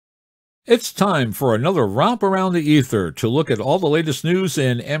It's time for another romp around the ether to look at all the latest news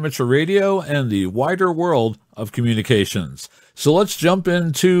in amateur radio and the wider world of communications. So let's jump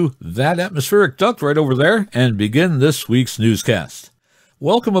into that atmospheric duct right over there and begin this week's newscast.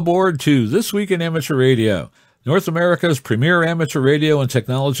 Welcome aboard to This Week in Amateur Radio, North America's premier amateur radio and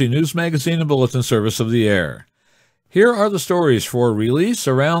technology news magazine and bulletin service of the air. Here are the stories for release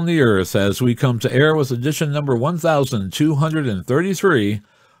around the earth as we come to air with edition number 1233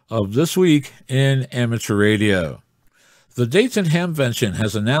 of This Week in Amateur Radio. The Dayton Hamvention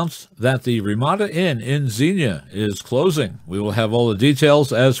has announced that the Ramada Inn in Xenia is closing. We will have all the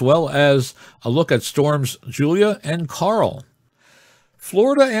details as well as a look at storms Julia and Karl.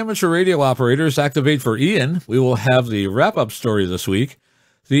 Florida amateur radio operators activate for Ian. We will have the wrap-up story this week.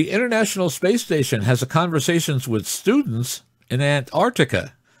 The International Space Station has a conversations with students in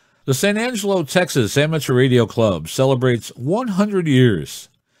Antarctica. The San Angelo, Texas Amateur Radio Club celebrates 100 years.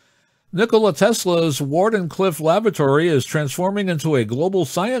 Nikola Tesla's Wardenclyffe laboratory is transforming into a global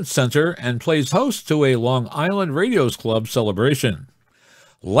science center and plays host to a Long Island Radios Club celebration.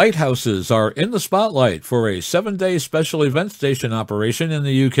 Lighthouses are in the spotlight for a 7-day special event station operation in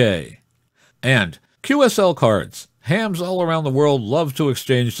the UK. And QSL cards. Hams all around the world love to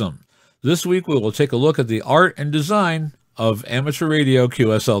exchange them. This week we will take a look at the art and design of amateur radio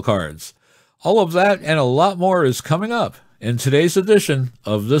QSL cards. All of that and a lot more is coming up in today's edition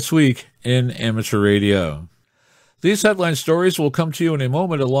of This Week in Amateur Radio. These headline stories will come to you in a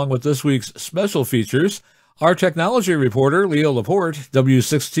moment along with this week's special features. Our technology reporter, Leo Laporte,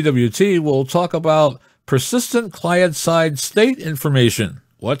 W6TWT, will talk about persistent client-side state information.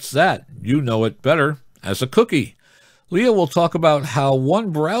 What's that? You know it better as a cookie. Leo will talk about how one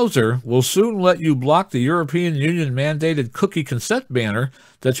browser will soon let you block the European Union mandated cookie consent banner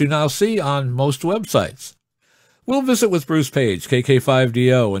that you now see on most websites. We'll visit with Bruce Page,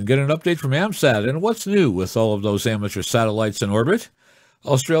 KK5DO, and get an update from AMSAT and what's new with all of those amateur satellites in orbit.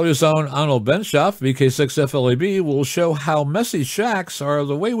 Australia's own Arno Benshoff, VK6FLAB, will show how messy shacks are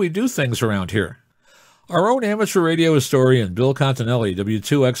the way we do things around here. Our own amateur radio historian, Bill Continelli,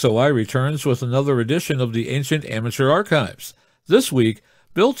 W2XOI, returns with another edition of the Ancient Amateur Archives. This week,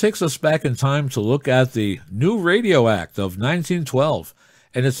 Bill takes us back in time to look at the New Radio Act of 1912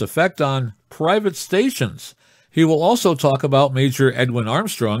 and its effect on private stations. He will also talk about Major Edwin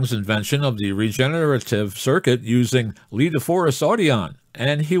Armstrong's invention of the regenerative circuit using Lee DeForest Audion,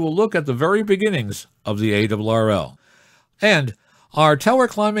 and he will look at the very beginnings of the ARRL. And our tower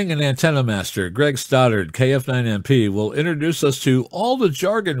climbing and antenna master, Greg Stoddard, KF9MP, will introduce us to all the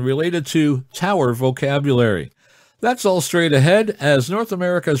jargon related to tower vocabulary. That's all straight ahead as North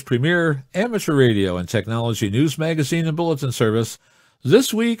America's premier amateur radio and technology news magazine and bulletin service,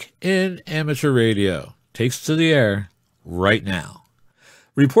 This Week in Amateur Radio, takes to the air right now.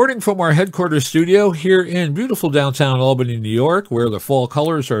 Reporting from our headquarters studio here in beautiful downtown Albany, New York, where the fall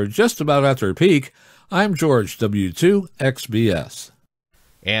colors are just about at their peak, I'm George, W2XBS.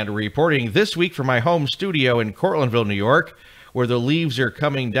 And reporting this week from my home studio in Cortlandville, New York, where the leaves are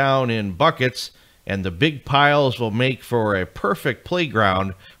coming down in buckets and the big piles will make for a perfect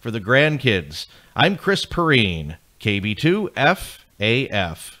playground for the grandkids. I'm Chris Perrine,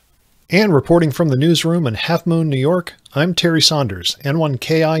 KB2FAF. And reporting from the newsroom in Half Moon, New York, I'm Terry Saunders,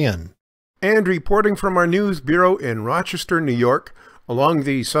 N1KIN. And reporting from our news bureau in Rochester, New York, along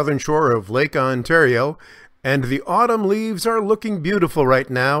the southern shore of Lake Ontario, and the autumn leaves are looking beautiful right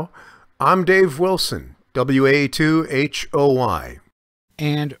now, I'm Dave Wilson, WA2HOY.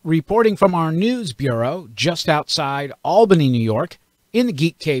 And reporting from our news bureau just outside Albany, New York, in the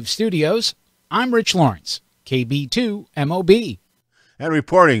Geek Cave studios, I'm Rich Lawrence, KB2MOB. And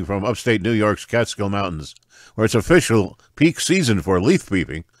reporting from upstate New York's Catskill Mountains, where it's official peak season for leaf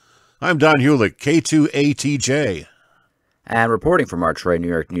peeping, I'm Don Hulick, K2ATJ. And reporting from our Troy, New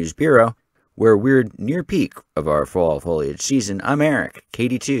York News Bureau, where we're near peak of our fall foliage season, I'm Eric,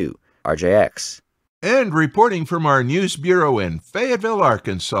 KD2RJX. And reporting from our news bureau in Fayetteville,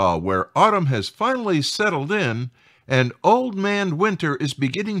 Arkansas, where autumn has finally settled in and Old Man Winter is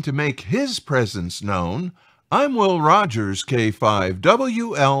beginning to make his presence known, I'm Will Rogers,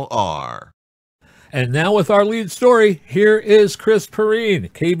 K5WLR. And now with our lead story, here is Chris Perrine,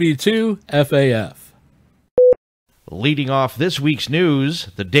 KB2FAF. Leading off this week's news,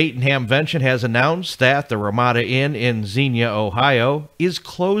 the Dayton Hamvention has announced that the Ramada Inn in Xenia, Ohio, is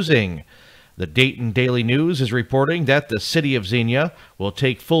closing. The Dayton Daily News is reporting that the city of Xenia will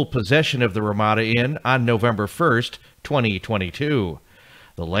take full possession of the Ramada Inn on November 1st, 2022.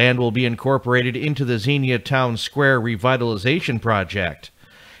 The land will be incorporated into the Xenia Town Square Revitalization Project.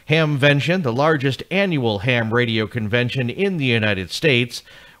 Hamvention, the largest annual ham radio convention in the United States,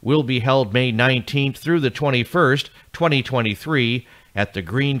 will be held May 19th through the 21st, 2023, at the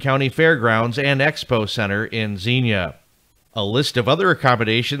Greene County Fairgrounds and Expo Center in Xenia. A list of other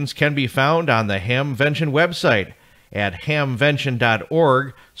accommodations can be found on the Hamvention website at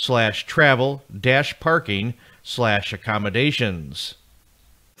hamvention.org/travel-parking/accommodations.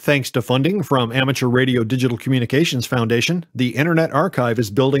 Thanks to funding from Amateur Radio Digital Communications Foundation, the Internet Archive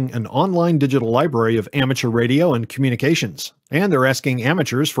is building an online digital library of amateur radio and communications, and they're asking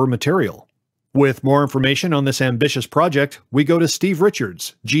amateurs for material. With more information on this ambitious project, we go to Steve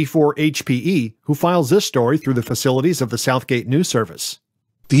Richards, G4HPE, who files this story through the facilities of the Southgate News Service.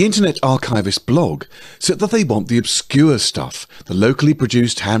 The Internet Archivist blog said that they want the obscure stuff, the locally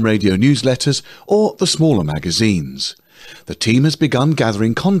produced ham radio newsletters, or the smaller magazines. The team has begun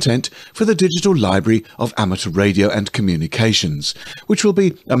gathering content for the Digital Library of Amateur Radio and Communications, which will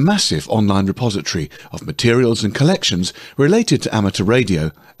be a massive online repository of materials and collections related to amateur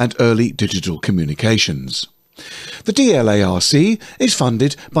radio and early digital communications. The DLARC is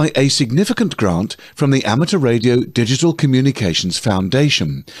funded by a significant grant from the Amateur Radio Digital Communications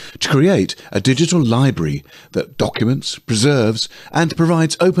Foundation to create a digital library that documents, preserves, and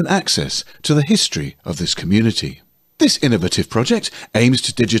provides open access to the history of this community. This innovative project aims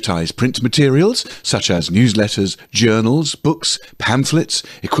to digitize print materials such as newsletters, journals, books, pamphlets,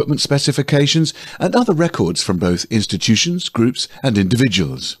 equipment specifications, and other records from both institutions, groups, and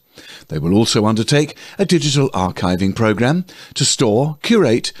individuals. They will also undertake a digital archiving program to store,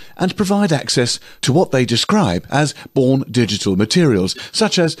 curate, and provide access to what they describe as born digital materials,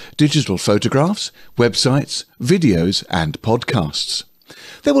 such as digital photographs, websites, videos, and podcasts.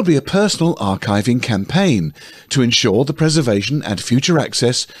 There will be a personal archiving campaign to ensure the preservation and future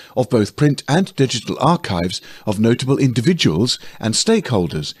access of both print and digital archives of notable individuals and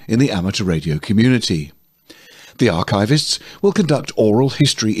stakeholders in the amateur radio community. The archivists will conduct oral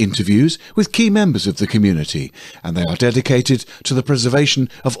history interviews with key members of the community, and they are dedicated to the preservation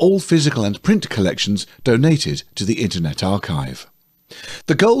of all physical and print collections donated to the Internet Archive.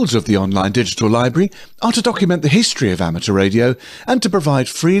 The goals of the online digital library are to document the history of amateur radio and to provide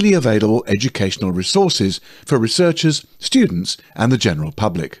freely available educational resources for researchers, students, and the general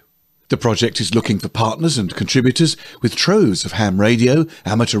public. The project is looking for partners and contributors with troves of ham radio,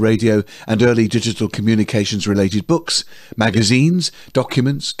 amateur radio, and early digital communications related books, magazines,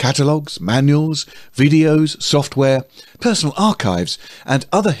 documents, catalogues, manuals, videos, software, personal archives, and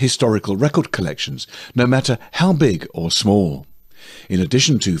other historical record collections, no matter how big or small. In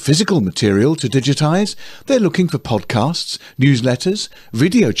addition to physical material to digitize, they're looking for podcasts, newsletters,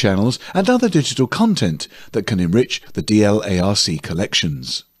 video channels, and other digital content that can enrich the DLARC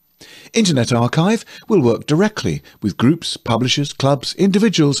collections. Internet Archive will work directly with groups, publishers, clubs,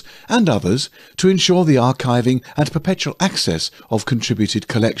 individuals, and others to ensure the archiving and perpetual access of contributed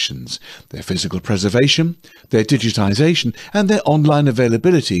collections, their physical preservation, their digitization, and their online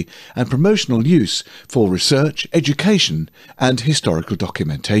availability and promotional use for research, education, and historical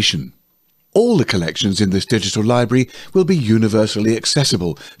documentation. All the collections in this digital library will be universally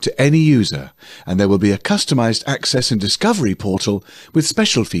accessible to any user, and there will be a customized access and discovery portal with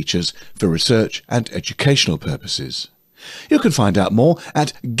special features for research and educational purposes. You can find out more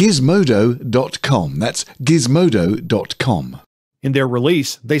at gizmodo.com. That's gizmodo.com. In their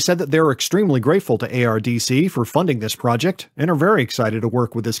release, they said that they're extremely grateful to ARDC for funding this project and are very excited to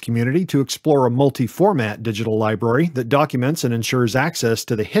work with this community to explore a multi-format digital library that documents and ensures access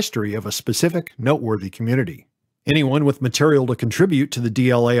to the history of a specific, noteworthy community. Anyone with material to contribute to the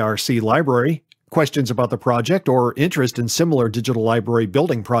DLARC library, questions about the project, or interest in similar digital library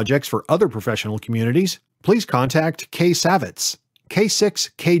building projects for other professional communities, please contact K. Savitz,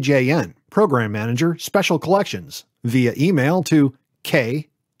 K6KJN, Program Manager, Special Collections, via email to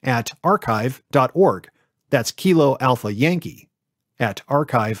k@archive.org. That's Kilo Alpha Yankee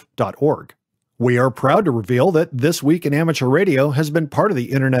 @archive.org. We are proud to reveal that This Week in Amateur Radio has been part of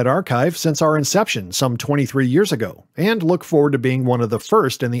the Internet Archive since our inception some 23 years ago, and look forward to being one of the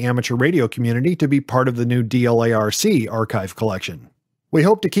first in the amateur radio community to be part of the new DLARC archive collection. We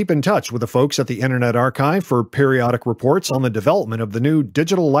hope to keep in touch with the folks at the Internet Archive for periodic reports on the development of the new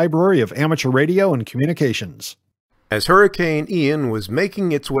Digital Library of Amateur Radio and Communications. As Hurricane Ian was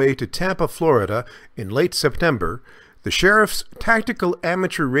making its way to Tampa, Florida in late September, the Sheriff's Tactical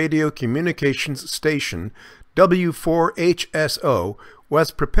Amateur Radio Communications Station, W4HSO,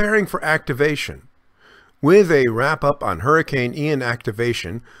 was preparing for activation. With a wrap-up on Hurricane Ian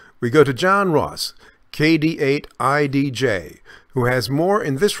activation, we go to John Ross, KD8IDJ, who has more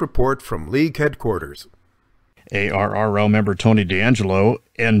in this report from League headquarters. ARRL member Tony D'Angelo,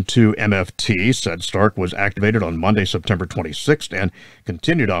 N2MFT, said Stark was activated on Monday, September 26th, and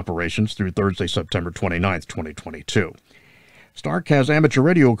continued operations through Thursday, September 29th, 2022. Stark has amateur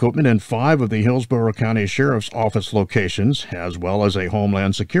radio equipment in 5 of the Hillsborough County Sheriff's Office locations, as well as a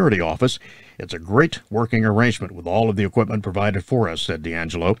Homeland Security office. It's a great working arrangement with all of the equipment provided for us, said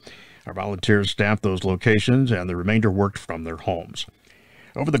D'Angelo. Our volunteers staffed those locations, and the remainder worked from their homes.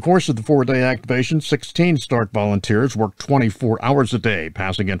 Over the course of the 4-day activation, 16 Stark volunteers worked 24 hours a day,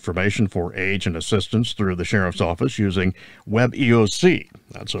 passing information for aid and assistance through the Sheriff's Office using WebEOC.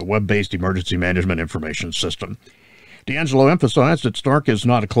 That's a web-based emergency management information system. D'Angelo emphasized that Stark is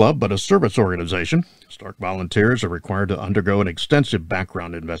not a club, but a service organization. Stark volunteers are required to undergo an extensive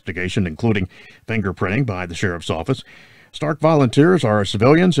background investigation, including fingerprinting by the Sheriff's Office. Stark volunteers are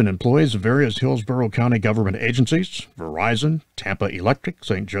civilians and employees of various Hillsborough County government agencies, Verizon, Tampa Electric,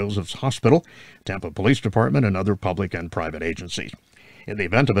 St. Joseph's Hospital, Tampa Police Department, and other public and private agencies. In the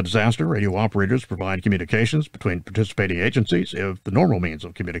event of a disaster, radio operators provide communications between participating agencies if the normal means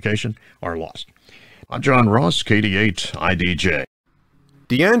of communication are lost. I'm John Ross, KD8 IDJ.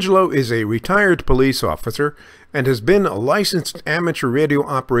 D'Angelo is a retired police officer and has been a licensed amateur radio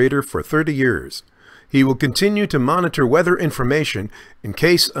operator for 30 years. He will continue to monitor weather information in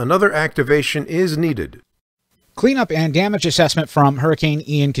case another activation is needed. Cleanup and damage assessment from Hurricane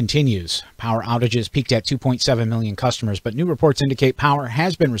Ian continues. Power outages peaked at 2.7 million customers, but new reports indicate power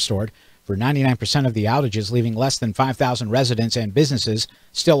has been restored for 99% of the outages, leaving less than 5,000 residents and businesses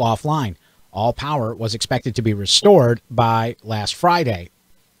still offline. All power was expected to be restored by last Friday.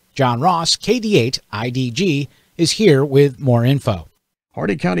 John Ross, KD8 IDG, is here with more info.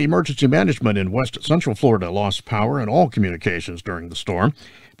 Hardee County Emergency Management in West Central Florida lost power and all communications during the storm,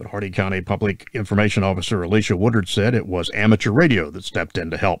 but Hardee County Public Information Officer Alicia Woodard said it was amateur radio that stepped in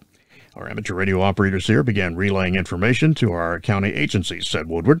to help. Our amateur radio operators here began relaying information to our county agencies, said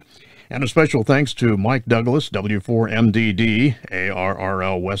Woodward. And a special thanks to Mike Douglas, W4MDD,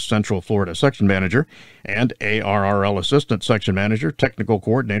 ARRL West Central Florida Section Manager, and ARRL Assistant Section Manager, Technical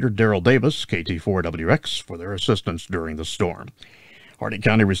Coordinator Daryl Davis, KT4WX, for their assistance during the storm. Hardee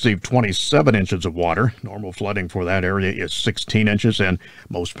County received 27 inches of water. Normal flooding for that area is 16 inches, and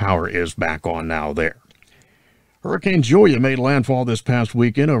most power is back on now there. Hurricane Julia made landfall this past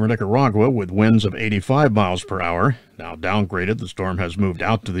weekend over Nicaragua with winds of 85 miles per hour. Now downgraded, the storm has moved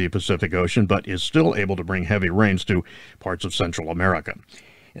out to the Pacific Ocean, but is still able to bring heavy rains to parts of Central America.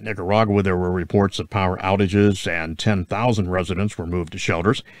 In Nicaragua, there were reports of power outages, and 10,000 residents were moved to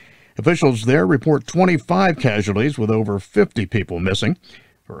shelters. Officials there report 25 casualties with over 50 people missing.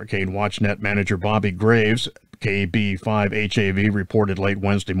 Hurricane WatchNet manager Bobby Graves, KB5HAV, reported late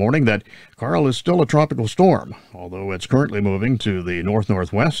Wednesday morning that Karl is still a tropical storm. Although it's currently moving to the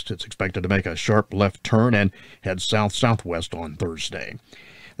north-northwest, it's expected to make a sharp left turn and head south-southwest on Thursday.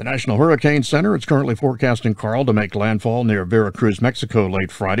 The National Hurricane Center is currently forecasting Karl to make landfall near Veracruz, Mexico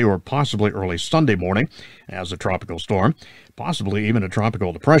late Friday or possibly early Sunday morning as a tropical storm, possibly even a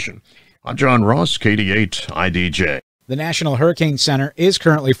tropical depression. I'm John Ross, KD8 IDJ. The National Hurricane Center is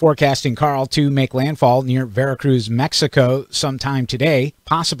currently forecasting Karl to make landfall near Veracruz, Mexico sometime today,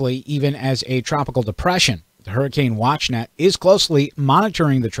 possibly even as a tropical depression. The Hurricane WatchNet is closely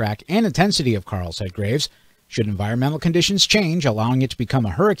monitoring the track and intensity of Karl, said Graves. Should environmental conditions change, allowing it to become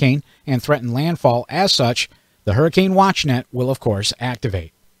a hurricane and threaten landfall as such, the Hurricane WatchNet will, of course,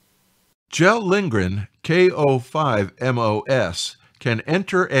 activate. Jel Lindgren, K05MOS, can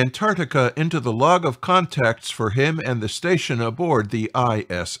enter Antarctica into the log of contacts for him and the station aboard the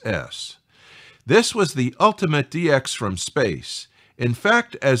ISS. This was the ultimate DX from space. In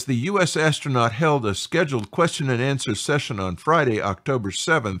fact, as the U.S. astronaut held a scheduled question-and-answer session on Friday, October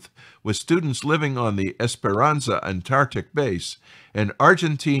 7th, with students living on the Esperanza Antarctic Base, an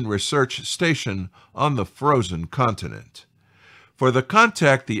Argentine research station on the frozen continent. For the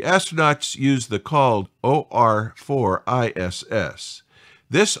contact, the astronauts used the called OR4ISS.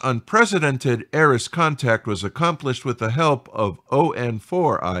 This unprecedented ARRS contact was accomplished with the help of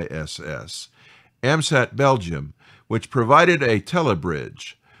ON4ISS, AMSAT Belgium, which provided a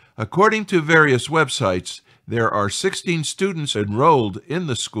telebridge. According to various websites, there are 16 students enrolled in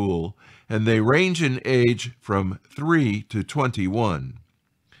the school, and they range in age from 3 to 21.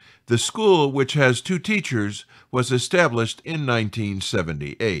 The school, which has 2 teachers, was established in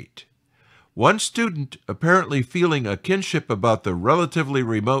 1978. One student, apparently feeling a kinship about the relatively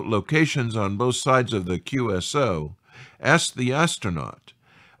remote locations on both sides of the QSO, asked the astronaut,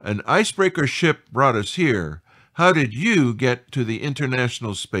 "An icebreaker ship brought us here. How did you get to the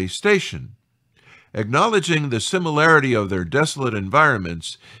International Space Station?" Acknowledging the similarity of their desolate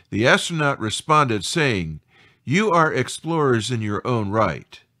environments, the astronaut responded saying, You are explorers in your own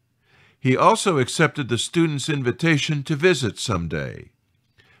right. He also accepted the students' invitation to visit someday.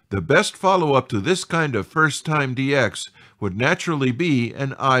 The best follow-up to this kind of first-time DX would naturally be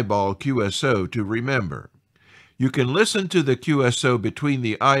an eyeball QSO to remember. You can listen to the QSO between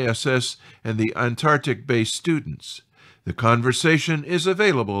the ISS and the Antarctic-based students. The conversation is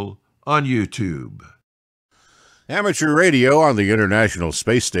available on YouTube. Amateur radio on the International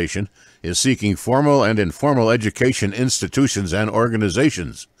Space Station is seeking formal and informal education institutions and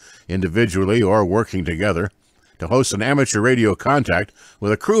organizations, individually or working together, to host an amateur radio contact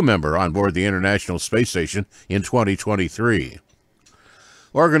with a crew member on board the International Space Station in 2023.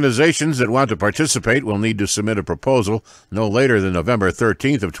 Organizations that want to participate will need to submit a proposal no later than November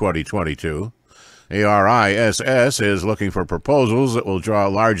 13th of 2022. ARRL is looking for proposals that will draw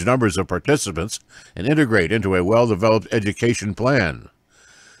large numbers of participants and integrate into a well-developed education plan.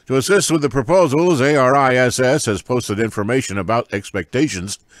 To assist with the proposals, ARRL has posted information about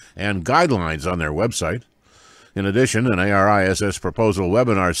expectations and guidelines on their website. In addition, an ARRL proposal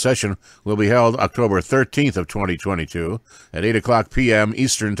webinar session will be held October 13th of 2022 at 8 o'clock p.m.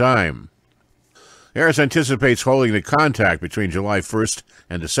 Eastern Time. ARRL anticipates holding the contact between July 1st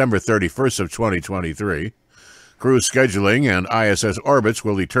and December 31st of 2023. Crew scheduling and ISS orbits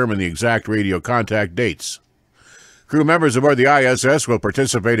will determine the exact radio contact dates. Crew members aboard the ISS will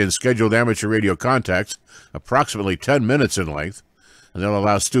participate in scheduled amateur radio contacts, approximately 10 minutes in length, and they'll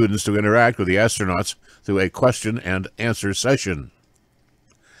allow students to interact with the astronauts through a question-and-answer session.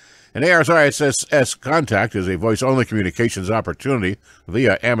 An ARRL contact is a voice-only communications opportunity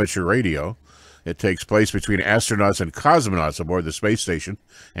via amateur radio. It takes place between astronauts and cosmonauts aboard the space station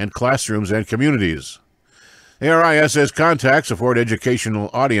and classrooms and communities. ARRL contacts afford educational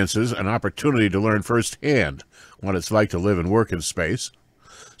audiences an opportunity to learn firsthand what it's like to live and work in space.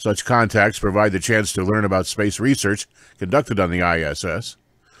 Such contacts provide the chance to learn about space research conducted on the ISS.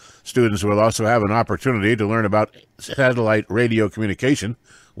 Students will also have an opportunity to learn about satellite radio communication,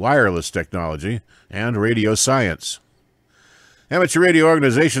 wireless technology, and radio science. Amateur radio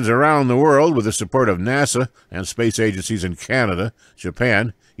organizations around the world, with the support of NASA and space agencies in Canada,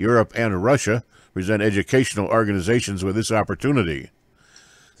 Japan, Europe, and Russia, present educational organizations with this opportunity.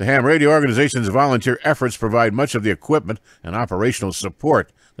 The ham radio organization's volunteer efforts provide much of the equipment and operational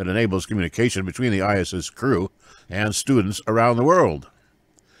support that enables communication between the ISS crew and students around the world.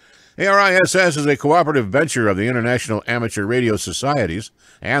 ARRL is a cooperative venture of the International Amateur Radio Societies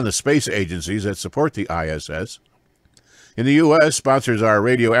and the space agencies that support the ISS. In the U.S., sponsors are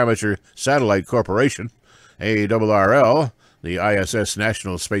Radio Amateur Satellite Corporation, ARRL, the ISS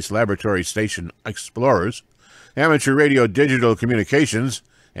National Space Laboratory Station Explorers, Amateur Radio Digital Communications,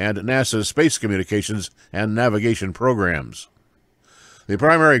 and NASA Space Communications and Navigation Programs. The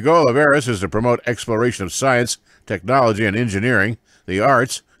primary goal of ARRL is to promote exploration of science, technology, and engineering, the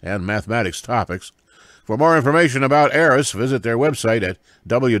arts, and mathematics topics. For more information about ARRL, visit their website at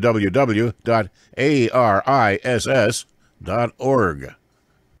www.arriss.org.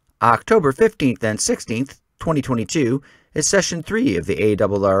 October 15th and 16th, 2022, is Session 3 of the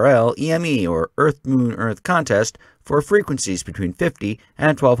ARRL EME, or Earth-Moon-Earth Contest, for frequencies between 50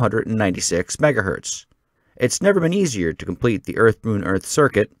 and 1296 MHz. It's never been easier to complete the Earth-Moon-Earth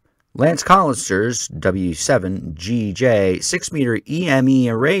circuit. Lance Collister's W7GJ 6-meter EME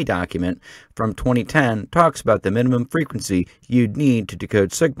array document from 2010 talks about the minimum frequency you'd need to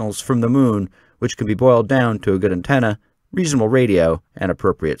decode signals from the moon, which can be boiled down to a good antenna, reasonable radio, and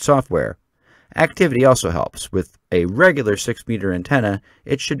appropriate software. Activity also helps. With a regular 6-meter antenna,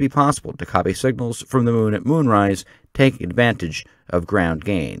 it should be possible to copy signals from the moon at moonrise, taking advantage of ground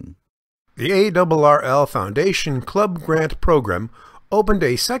gain. The ARRL Foundation Club Grant Program opened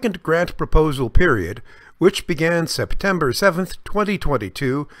a second grant proposal period, which began September 7th,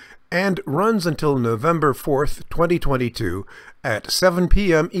 2022, and runs until November 4th, 2022, at 7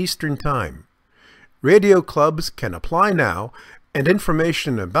 p.m. Eastern Time. Radio clubs can apply now, and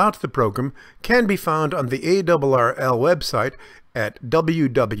information about the program can be found on the ARRL website at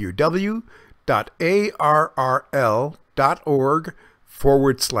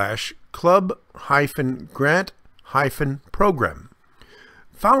www.arrl.org/club-grant-program.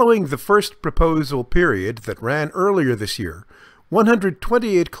 Following the first proposal period that ran earlier this year,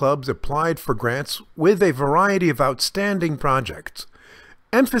 128 clubs applied for grants with a variety of outstanding projects.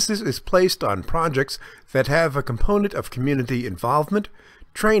 Emphasis is placed on projects that have a component of community involvement,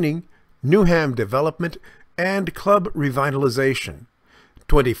 training, new ham development, and club revitalization.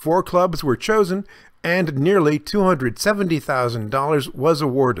 24 clubs were chosen, and nearly $270,000 was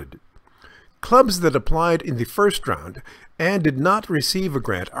awarded. Clubs that applied in the first round and did not receive a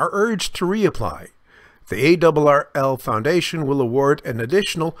grant are urged to reapply. the ARRL Foundation will award an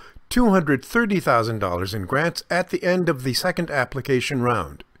additional $230,000 in grants at the end of the second application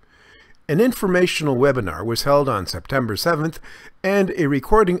round. An informational webinar was held on September 7th, and a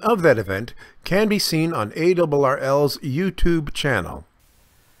recording of that event can be seen on ARRL's YouTube channel.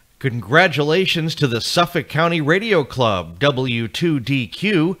 Congratulations to the Suffolk County Radio Club,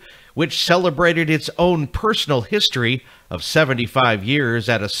 W2DQ, which celebrated its own personal history of 75 years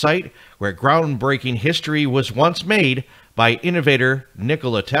at a site where groundbreaking history was once made by innovator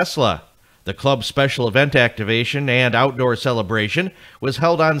Nikola Tesla. The club's special event activation and outdoor celebration was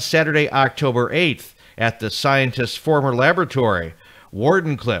held on Saturday, October 8th at the scientist's former laboratory,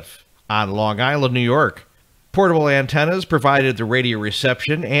 Wardenclyffe, on Long Island, New York. Portable antennas provided the radio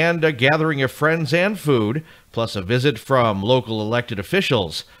reception, and a gathering of friends and food, plus a visit from local elected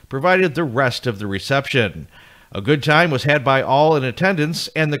officials, provided the rest of the reception. A good time was had by all in attendance,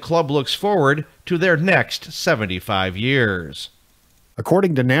 and the club looks forward to their next 75 years.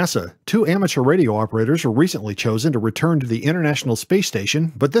 According to NASA, 2 amateur radio operators were recently chosen to return to the International Space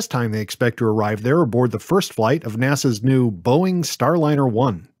Station, but this time they expect to arrive there aboard the first flight of NASA's new Boeing Starliner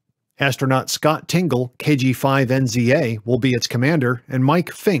 1. Astronaut Scott Tingle, KG-5NZA, will be its commander, and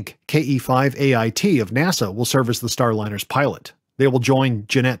Mike Fink, KE-5AIT of NASA, will serve as the Starliner's pilot. They will join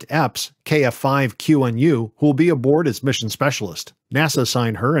Jeanette Epps, KF-5QNU, who will be aboard as mission specialist. NASA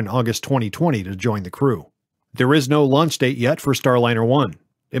assigned her in August 2020 to join the crew. There is no launch date yet for Starliner 1.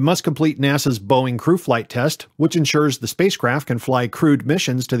 It must complete NASA's Boeing crew flight test, which ensures the spacecraft can fly crewed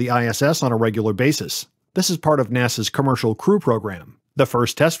missions to the ISS on a regular basis. This is part of NASA's Commercial Crew Program. The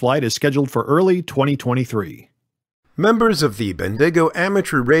first test flight is scheduled for early 2023. Members of the Bendigo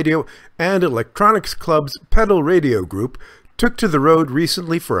Amateur Radio and Electronics Club's Pedal Radio Group took to the road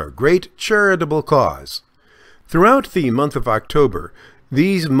recently for a great charitable cause. Throughout the month of October,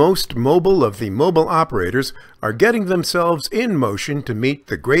 these most mobile of the mobile operators are getting themselves in motion to meet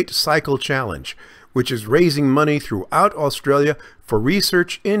the Great Cycle Challenge, which is raising money throughout Australia for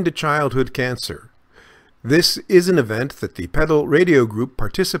research into childhood cancer. This is an event that the Pedal Radio Group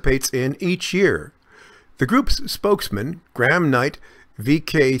participates in each year. The group's spokesman, Graham Knight,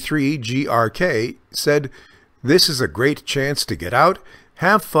 VK3GRK, said, "This is a great chance to get out,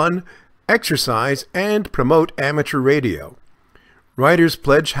 have fun, exercise, and promote amateur radio." Riders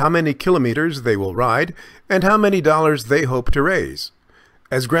pledge how many kilometers they will ride and how many dollars they hope to raise.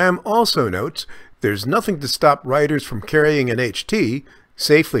 As Graham also notes, there's nothing to stop riders from carrying an HT,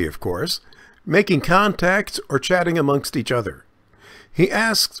 safely of course, making contacts or chatting amongst each other. He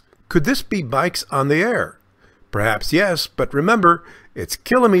asks, could this be bikes on the air? Perhaps yes, but remember, it's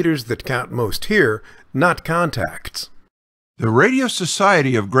kilometers that count most here, not contacts. The Radio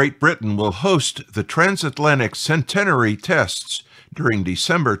Society of Great Britain will host the Transatlantic Centenary Tests during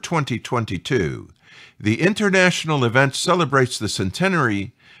December 2022. The international event celebrates the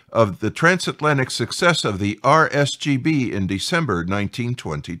centenary of the transatlantic success of the RSGB in December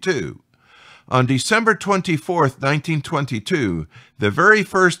 1922. On December 24, 1922, the very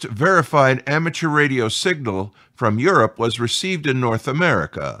first verified amateur radio signal from Europe was received in North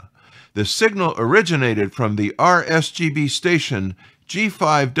America. The signal originated from the RSGB station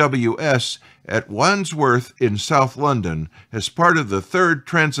G5WS at Wandsworth in South London as part of the third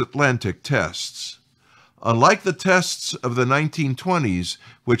transatlantic tests. Unlike the tests of the 1920s,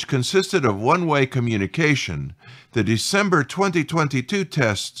 which consisted of one-way communication, the December 2022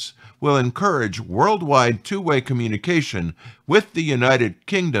 tests will encourage worldwide two-way communication with the United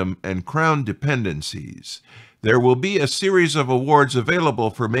Kingdom and Crown dependencies. There will be a series of awards available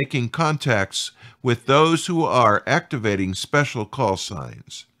for making contacts with those who are activating special call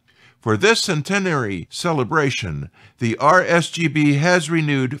signs. For this centenary celebration, the RSGB has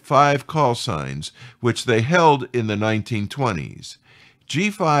renewed 5 call signs, which they held in the 1920s.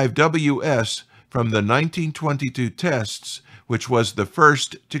 G5WS from the 1922 tests, which was the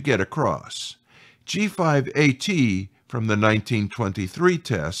first to get across. G5AT from the 1923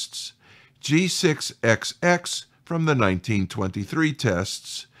 tests. G6XX from the 1923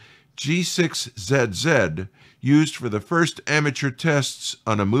 tests. G6ZZ, used for the first amateur tests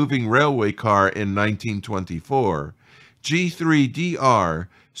on a moving railway car in 1924, G3DR,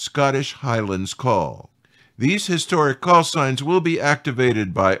 Scottish Highlands Call. These historic call signs will be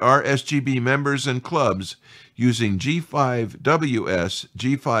activated by RSGB members and clubs using G5WS,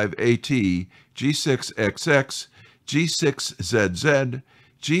 G5AT, G6XX, G6ZZ,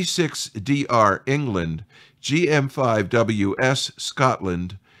 G6DR England, GM5WS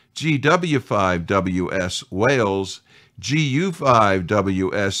Scotland, GW5WS Wales,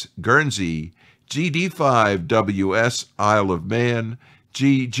 GU5WS Guernsey, GD5WS Isle of Man,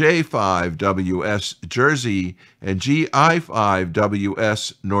 GJ5WS Jersey, and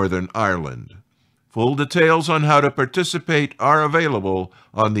GI5WS Northern Ireland. Full details on how to participate are available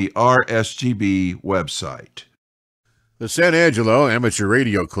on the RSGB website. The San Angelo Amateur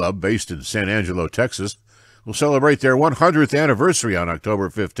Radio Club, based in San Angelo, Texas, will celebrate their 100th anniversary on October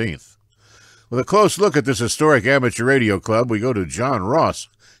 15th. With a close look at this historic amateur radio club, we go to John Ross,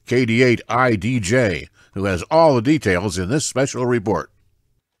 KD8IDJ, who has all the details in this special report.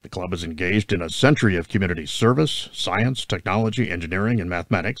 The club is engaged in a century of community service, science, technology, engineering, and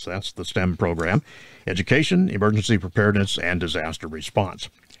mathematics. That's the STEM program. Education, emergency preparedness, and disaster response.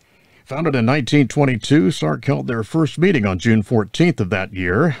 Founded in 1922, SARC held their first meeting on June 14th of that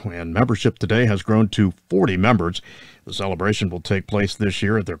year, and membership today has grown to 40 members. The celebration will take place this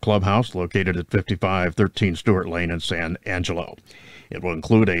year at their clubhouse located at 5513 Stewart Lane in San Angelo. It will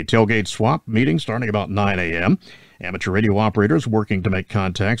include a tailgate swap meeting starting about 9 a.m., amateur radio operators working to make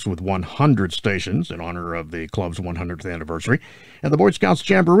contacts with 100 stations in honor of the club's 100th anniversary, and the Boy Scouts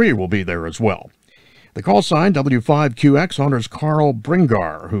Jamboree will be there as well. The call sign W5QX honors Karl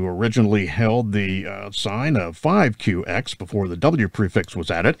Bringar, who originally held the sign of 5QX before the W prefix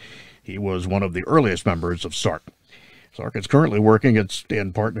was added. He was one of the earliest members of SARC. SARC is currently working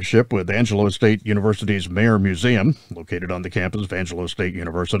in partnership with Angelo State University's Mayer Museum, located on the campus of Angelo State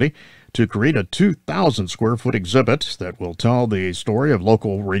University, to create a 2,000-square-foot exhibit that will tell the story of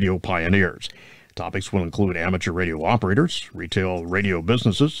local radio pioneers. Topics will include amateur radio operators, retail radio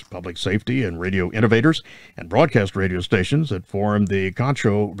businesses, public safety and radio innovators, and broadcast radio stations that formed the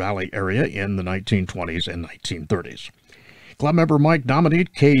Concho Valley area in the 1920s and 1930s. Club member Mike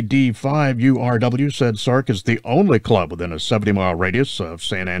Dominique, KD5URW, said SARC is the only club within a 70-mile radius of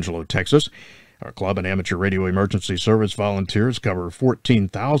San Angelo, Texas. Our club and amateur radio emergency service volunteers cover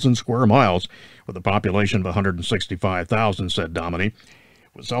 14,000 square miles with a population of 165,000, said Dominique.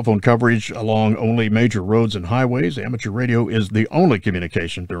 With cell phone coverage along only major roads and highways, amateur radio is the only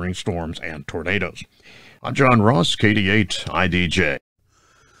communication during storms and tornadoes. I'm John Ross, KD8IDJ.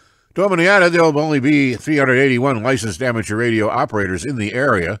 To add, there will only be 381 licensed amateur radio operators in the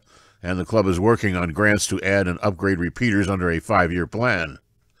area, and the club is working on grants to add and upgrade repeaters under a 5-year plan.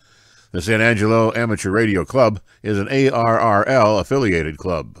 The San Angelo Amateur Radio Club is an ARRL-affiliated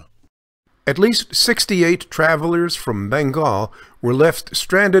club. At least 68 travelers from Bengal were left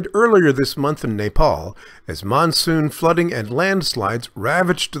stranded earlier this month in Nepal as monsoon flooding and landslides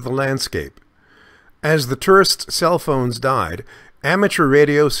ravaged the landscape. As the tourists' cell phones died, amateur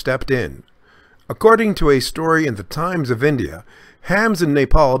radio stepped in. According to a story in the Times of India, hams in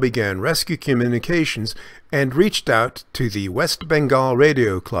Nepal began rescue communications and reached out to the West Bengal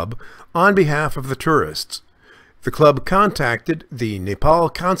Radio Club on behalf of the tourists. The club contacted the Nepal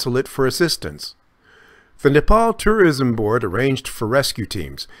consulate for assistance. The Nepal Tourism Board arranged for rescue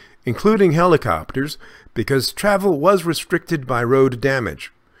teams, including helicopters, because travel was restricted by road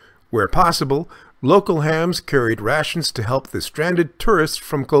damage. Where possible, local hams carried rations to help the stranded tourists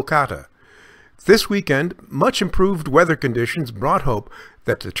from Kolkata. This weekend, much improved weather conditions brought hope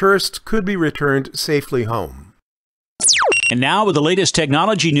that the tourists could be returned safely home. And now with the latest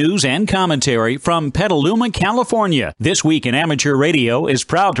technology news and commentary from Petaluma, California. This Week in Amateur Radio is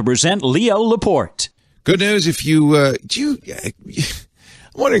proud to present Leo Laporte. Good news if you, I'm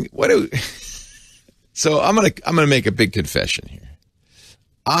wondering, so I'm gonna make a big confession here.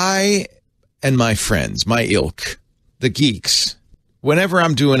 I and my friends, my ilk, the geeks, whenever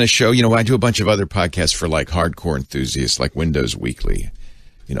I'm doing a show, I do a bunch of other podcasts for like hardcore enthusiasts, like Windows Weekly.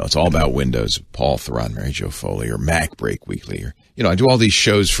 It's all about Windows, Paul Theron, Mary Jo Foley, or Mac Break Weekly, or, I do all these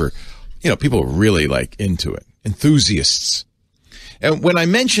shows for, people really like into it, enthusiasts. And when I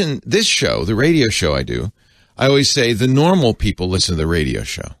mention this show, the radio show I do, I always say the normal people listen to the radio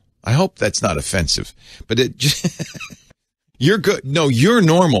show. I hope that's not offensive, but it just, you're good. No, you're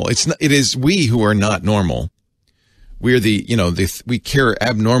normal. It is we who are not normal. We're we care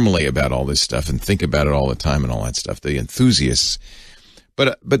abnormally about all this stuff and think about it all the time and all that stuff, the enthusiasts.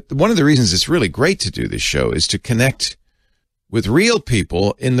 But one of the reasons it's really great to do this show is to connect with real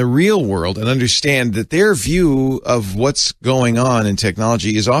people in the real world and understand that their view of what's going on in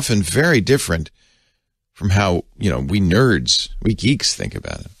technology is often very different from how, we nerds, we geeks think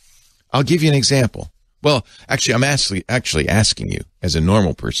about it. I'll give you an example. Well, actually, I'm actually asking you as a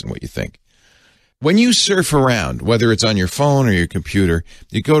normal person what you think. When you surf around, whether it's on your phone or your computer,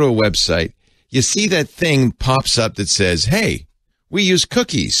 you go to a website, you see that thing pops up that says, hey, we use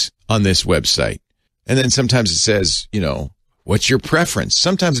cookies on this website. And then sometimes it says, what's your preference?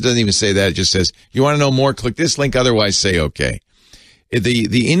 Sometimes it doesn't even say that. It just says, you want to know more? Click this link. Otherwise, say OK.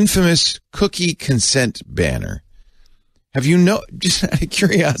 The infamous cookie consent banner Have you just out of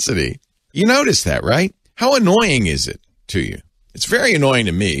curiosity, you noticed that, right? How annoying is it to you? It's very annoying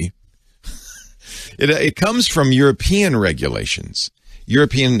to me. It comes from European regulations,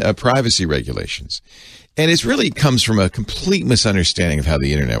 European privacy regulations. And it really comes from a complete misunderstanding of how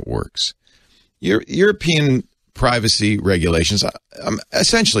the internet works. European privacy regulations, I'm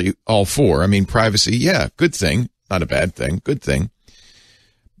essentially all for. I mean, privacy, yeah, good thing, not a bad thing, good thing.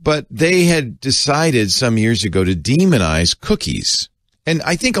 But they had decided some years ago to demonize cookies. And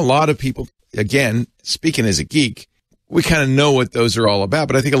I think a lot of people, again, speaking as a geek, we kind of know what those are all about.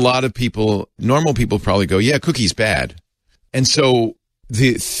 But I think a lot of people, normal people probably go, yeah, cookies bad. And so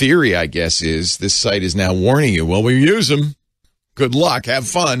the theory, I guess, is this site is now warning you, well, we use them. Good luck. Have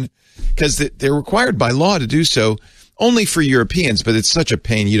fun. Because they're required by law to do so only for Europeans. But it's such a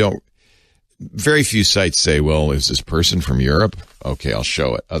pain. Very few sites say, well, is this person from Europe? Okay, I'll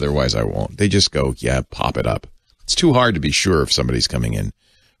show it. Otherwise, I won't. They just go, yeah, pop it up. It's too hard to be sure if somebody's coming in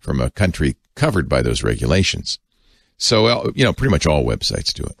from a country covered by those regulations. So, pretty much all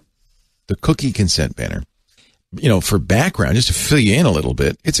websites do it. The cookie consent banner, for background, just to fill you in a little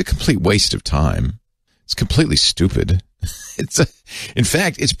bit, it's a complete waste of time. It's completely stupid. In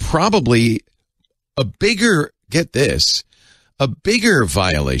fact, it's probably a bigger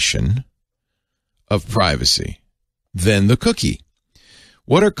violation of privacy than the cookie.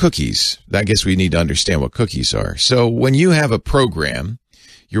 What are cookies? I guess we need to understand what cookies are. So when you have a program,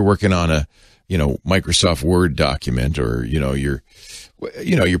 you're working on a, Microsoft Word document, or, you're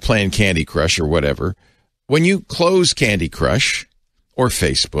playing Candy Crush or whatever. When you close Candy Crush or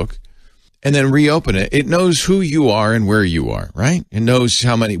Facebook and then reopen it, it knows who you are and where you are, right? It knows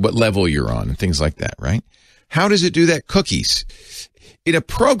what level you're on and things like that, right? How does it do that? Cookies. In a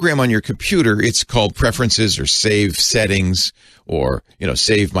program on your computer, it's called preferences or save settings or,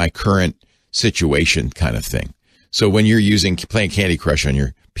 save my current situation kind of thing. So when you're playing Candy Crush on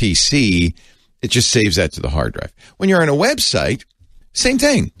your PC, it just saves that to the hard drive. When you're on a website, same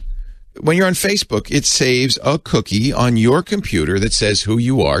thing. When you're on Facebook, it saves a cookie on your computer that says who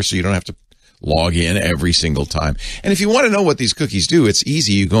you are, so you don't have to log in every single time. And if you want to know what these cookies do, it's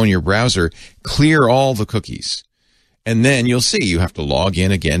easy. You go in your browser, clear all the cookies. And then you'll see you have to log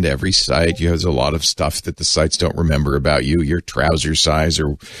in again to every site. There's a lot of stuff that the sites don't remember about you, your trouser size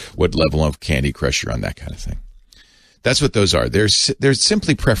or what level of Candy Crush you're on, that kind of thing. That's what those are. They're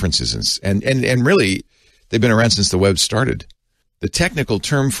simply preferences. And really, they've been around since the web started. The technical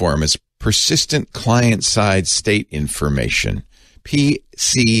term for them is persistent client-side state information, PCSSI,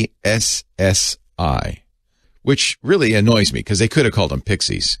 which really annoys me because they could have called them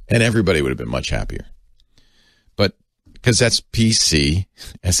pixies and everybody would have been much happier. But because that's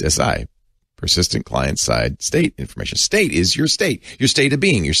PCSSI, persistent client-side state information. State is your state of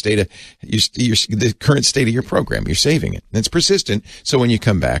being, the current state of your program. You're saving it. And it's persistent. So when you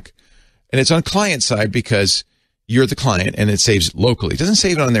come back, and it's on client side because you're the client and it saves locally. It doesn't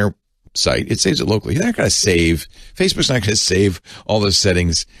save it on their site. It saves it locally. They're not going to save. Facebook's not going to save all those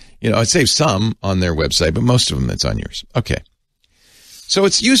settings. It saves some on their website, but most of them it's on yours. Okay. So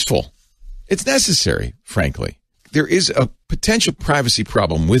it's useful. It's necessary, frankly. There is a potential privacy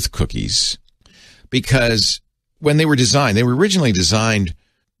problem with cookies because when they were originally designed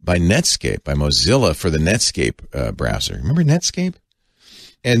by Netscape, by Mozilla for the Netscape browser. Remember Netscape?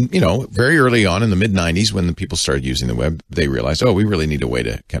 And, very early on in the mid-90s when the people started using the web, they realized, we really need a way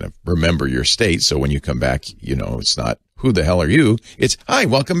to kind of remember your state. So when you come back, it's not, who the hell are you? It's, hi,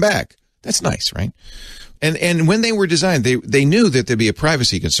 welcome back. That's nice, right? And when they were designed, they knew that there'd be a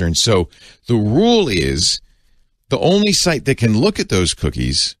privacy concern. So the rule is the only site that can look at those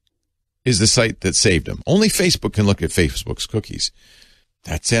cookies is the site that saved them. Only Facebook can look at Facebook's cookies.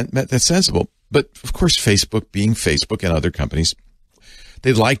 That's sensible. But, of course, Facebook, being Facebook and other companies,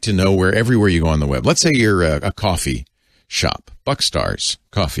 they'd like to know everywhere you go on the web. Let's say you're a coffee shop, Buckstar's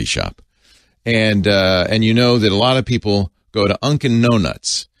coffee shop, and you know that a lot of people go to Unkin' No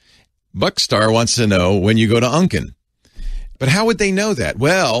Nuts. Buckstar wants to know when you go to Unkin'. But how would they know that?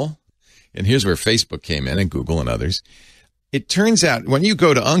 Well, and here's where Facebook came in and Google and others. It turns out when you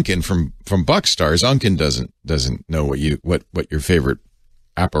go to Unkin' from Buckstar's, Unkin' doesn't know what your favorite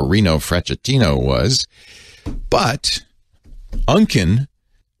Apparino Frappuccino was, but Unkin'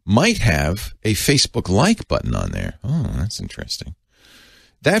 might have a Facebook like button on there. Oh, that's interesting.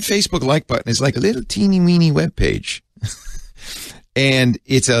 That Facebook like button is like a little teeny weeny web page. And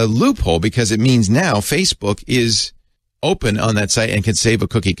it's a loophole because it means now Facebook is open on that site and can save a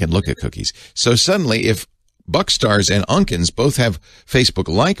cookie, can look at cookies. So suddenly if Buckstar's and Unkin's both have Facebook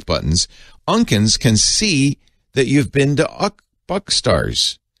like buttons, Unkin's can see that you've been to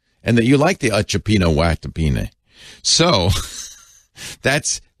Buckstar's and that you like the Achapino Watapine. So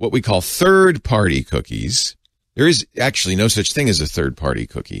that's what we call third-party cookies. There is actually no such thing as a third-party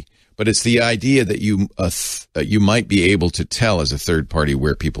cookie, but it's the idea that you might be able to tell as a third party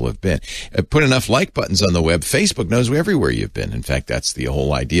where people have been. Put enough like buttons on the web, Facebook knows everywhere you've been. In fact, that's the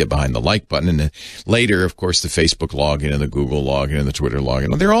whole idea behind the like button. And then later, of course, the Facebook login and the Google login and the Twitter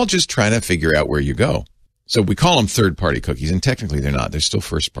login, they're all just trying to figure out where you go. So we call them third-party cookies, and technically they're not. They're still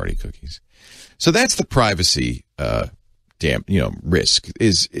first-party cookies. So that's the privacy risk.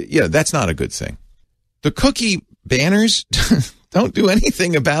 That's not a good thing. The cookie banners don't do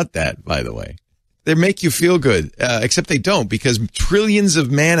anything about that, by the way. They make you feel good, except they don't, because trillions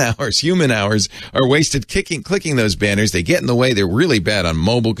of human hours, are wasted clicking those banners. They get in the way. They're really bad on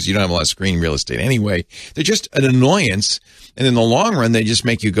mobile because you don't have a lot of screen real estate anyway. They're just an annoyance. And in the long run, they just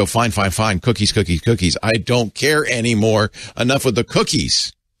make you go, fine, cookies. I don't care anymore. Enough with the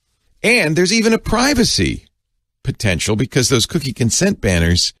cookies. And there's even a privacy potential because those cookie consent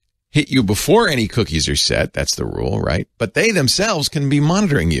banners hit you before any cookies are set. That's the rule, right? But they themselves can be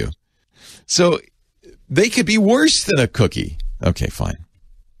monitoring you. So they could be worse than a cookie. Okay, fine.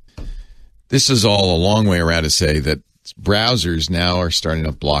 This is all a long way around to say that browsers now are starting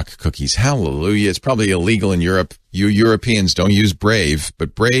to block cookies. Hallelujah. It's probably illegal in Europe. You Europeans don't use Brave,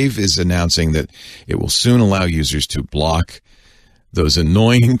 but Brave is announcing that it will soon allow users to block those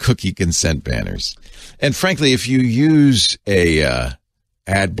annoying cookie consent banners. And frankly, if you use a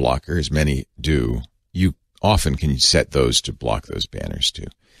ad blocker, as many do, you often can set those to block those banners too.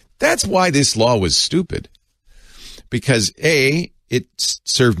 That's why this law was stupid. Because A, it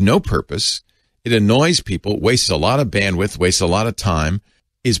served no purpose. It annoys people, wastes a lot of bandwidth, wastes a lot of time,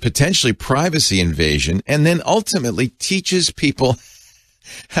 is potentially privacy invasion, and then ultimately teaches people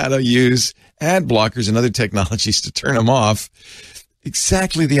how to use ad blockers and other technologies to turn them off.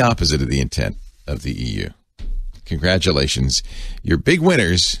 Exactly the opposite of the intent of the EU. Congratulations. You're big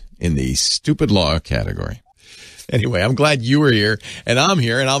winners in the stupid law category. Anyway, I'm glad you were here, and I'm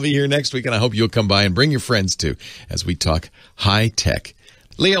here, and I'll be here next week, and I hope you'll come by and bring your friends too as we talk high tech.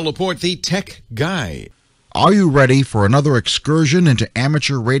 Leo Laporte, the tech guy. Are you ready for another excursion into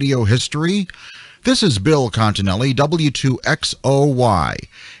amateur radio history? This is Bill Continelli, W2XOY,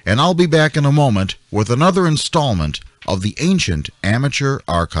 and I'll be back in a moment with another installment of the Ancient Amateur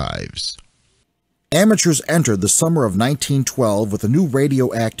Archives. Amateurs entered the summer of 1912 with a new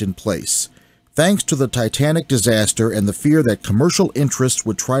Radio Act in place. Thanks to the Titanic disaster and the fear that commercial interests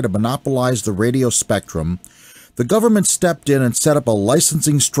would try to monopolize the radio spectrum, the government stepped in and set up a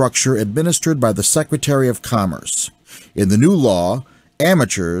licensing structure administered by the Secretary of Commerce. In the new law,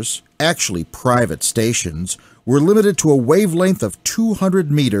 amateurs, actually private stations, were limited to a wavelength of 200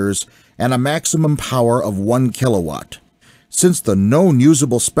 meters and a maximum power of 1 kilowatt. Since the known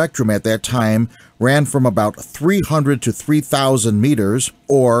usable spectrum at that time ran from about 300 to 3,000 meters,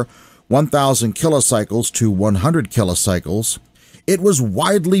 or 1,000 kilocycles to 100 kilocycles, it was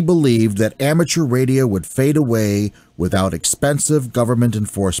widely believed that amateur radio would fade away without expensive government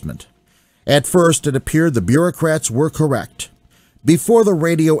enforcement. At first, it appeared the bureaucrats were correct. Before the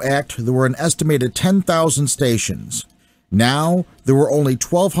Radio Act, there were an estimated 10,000 stations. Now, there were only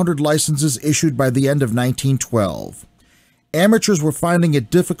 1,200 licenses issued by the end of 1912. Amateurs were finding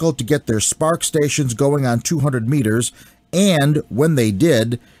it difficult to get their spark stations going on 200 meters, and when they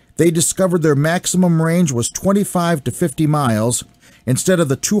did, they discovered their maximum range was 25 to 50 miles, instead of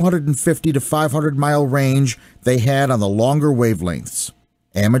the 250 to 500 mile range they had on the longer wavelengths.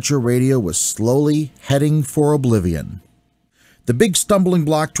 Amateur radio was slowly heading for oblivion. The big stumbling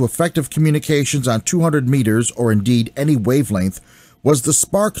block to effective communications on 200 meters, or indeed any wavelength, was the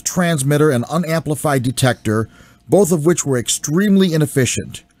spark transmitter and unamplified detector, both of which were extremely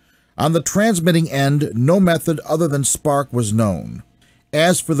inefficient. On the transmitting end, no method other than spark was known.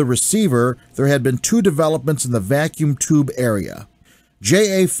 As for the receiver, there had been 2 developments in the vacuum tube area.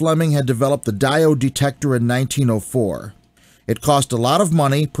 J.A. Fleming had developed the diode detector in 1904. It cost a lot of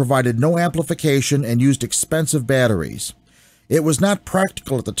money, provided no amplification, and used expensive batteries. It was not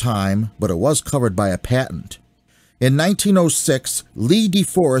practical at the time, but it was covered by a patent. In 1906, Lee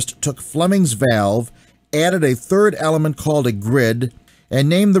DeForest took Fleming's valve, added a third element called a grid, and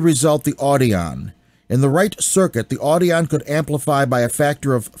named the result the Audion. In the right circuit, the Audion could amplify by a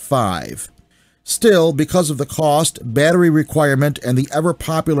factor of 5. Still, because of the cost, battery requirement, and the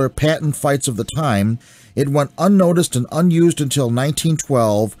ever-popular patent fights of the time, it went unnoticed and unused until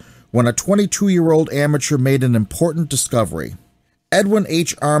 1912, when a 22-year-old amateur made an important discovery. Edwin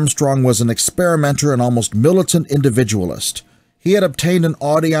H. Armstrong was an experimenter and almost militant individualist. He had obtained an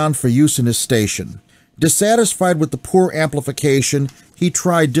Audion for use in his station. Dissatisfied with the poor amplification, he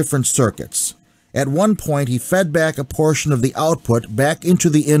tried different circuits. At one point, he fed back a portion of the output back into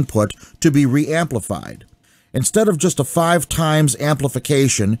the input to be re-amplified. Instead of just a 5 times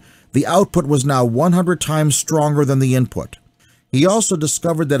amplification, the output was now 100 times stronger than the input. He also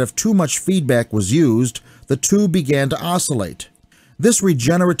discovered that if too much feedback was used, the tube began to oscillate. This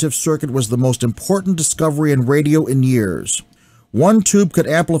regenerative circuit was the most important discovery in radio in years. One tube could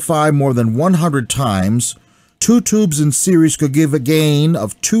amplify more than 100 times. 2 tubes in series could give a gain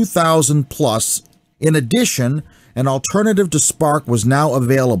of 2,000 plus. In addition, an alternative to spark was now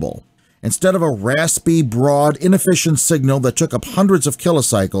available. Instead of a raspy, broad, inefficient signal that took up hundreds of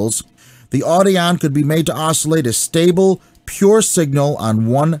kilocycles, the audion could be made to oscillate a stable, pure signal on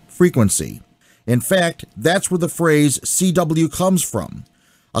one frequency. In fact, that's where the phrase CW comes from,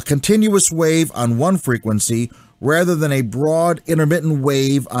 a continuous wave on one frequency rather than a broad, intermittent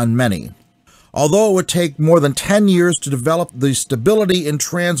wave on many. Although it would take more than 10 years to develop the stability in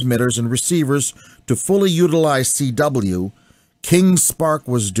transmitters and receivers to fully utilize CW, King Spark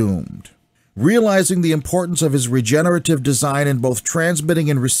was doomed. Realizing the importance of his regenerative design in both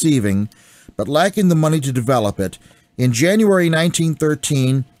transmitting and receiving, but lacking the money to develop it, in January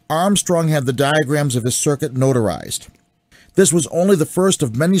 1913, Armstrong had the diagrams of his circuit notarized. This was only the first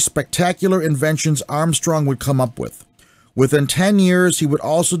of many spectacular inventions Armstrong would come up with. Within 10 years, he would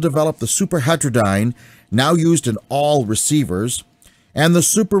also develop the superheterodyne, now used in all receivers, and the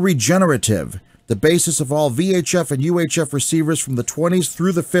superregenerative, the basis of all VHF and UHF receivers from the 20s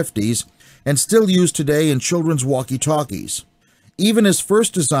through the 50s, and still used today in children's walkie-talkies. Even his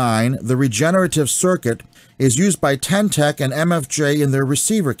first design, the regenerative circuit, is used by Ten-Tech and MFJ in their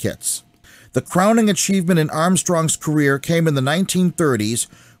receiver kits. The crowning achievement in Armstrong's career came in the 1930s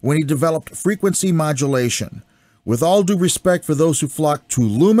when he developed frequency modulation. With all due respect for those who flocked to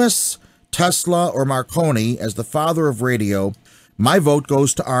Loomis, Tesla, or Marconi as the father of radio, my vote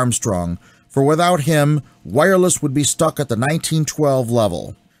goes to Armstrong, for without him, wireless would be stuck at the 1912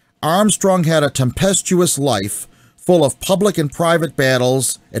 level. Armstrong had a tempestuous life, full of public and private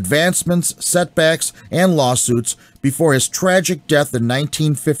battles, advancements, setbacks, and lawsuits before his tragic death in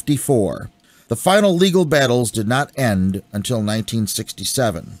 1954. The final legal battles did not end until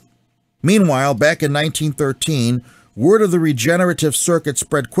 1967. Meanwhile, back in 1913, word of the regenerative circuit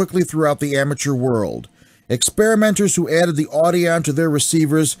spread quickly throughout the amateur world. Experimenters who added the audion to their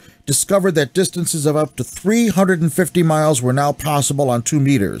receivers discovered that distances of up to 350 miles were now possible on 2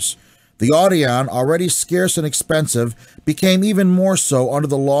 meters. The audion, already scarce and expensive, became even more so under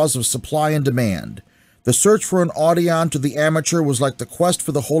the laws of supply and demand. The search for an audion to the amateur was like the quest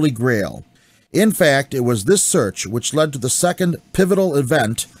for the Holy Grail. In fact, it was this search which led to the second pivotal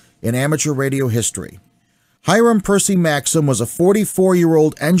event in amateur radio history. Hiram Percy Maxim was a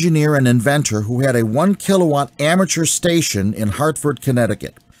 44-year-old engineer and inventor who had a 1-kilowatt amateur station in Hartford,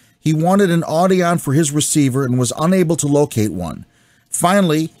 Connecticut. He wanted an audion for his receiver and was unable to locate one.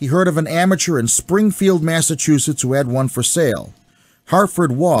 Finally, he heard of an amateur in Springfield, Massachusetts who had one for sale.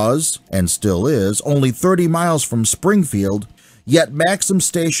 Hartford was, and still is, only 30 miles from Springfield, yet Maxim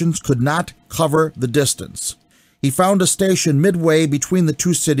stations could not cover the distance. He found a station midway between the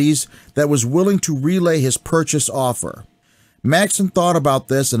two cities that was willing to relay his purchase offer. Maxim thought about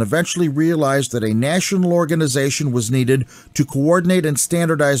this and eventually realized that a national organization was needed to coordinate and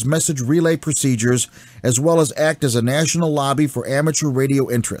standardize message relay procedures as well as act as a national lobby for amateur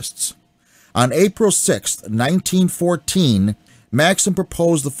radio interests. On April 6, 1914, Maxim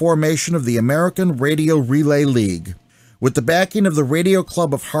proposed the formation of the American Radio Relay League. With the backing of the Radio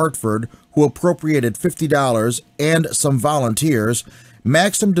Club of Hartford, who appropriated $50, and some volunteers,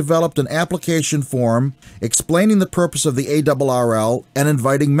 Maxim developed an application form explaining the purpose of the ARRL and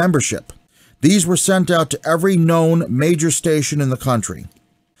inviting membership. These were sent out to every known major station in the country.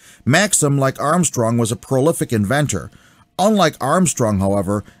 Maxim, like Armstrong, was a prolific inventor. Unlike Armstrong,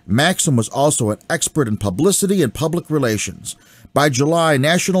 however, Maxim was also an expert in publicity and public relations. By July,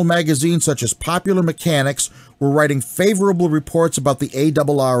 national magazines such as Popular Mechanics were writing favorable reports about the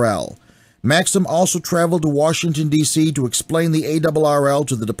ARRL. Maxim also traveled to Washington, D.C. to explain the ARRL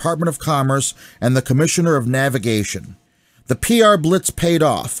to the Department of Commerce and the Commissioner of Navigation. The PR blitz paid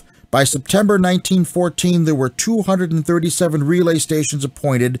off. By September 1914, there were 237 relay stations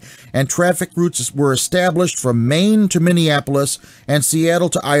appointed, and traffic routes were established from Maine to Minneapolis and Seattle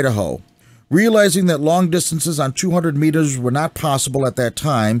to Idaho. Realizing that long distances on 200 meters were not possible at that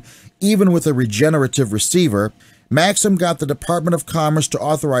time, even with a regenerative receiver, Maxim got the Department of Commerce to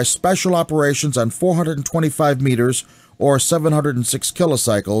authorize special operations on 425 meters, or 706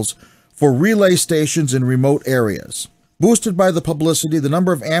 kilocycles, for relay stations in remote areas. Boosted by the publicity, the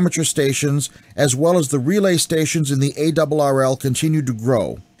number of amateur stations, as well as the relay stations in the ARRL, continued to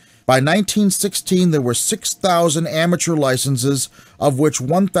grow. By 1916, there were 6,000 amateur licenses, of which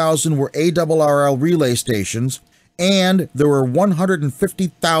 1,000 were ARRL relay stations, and there were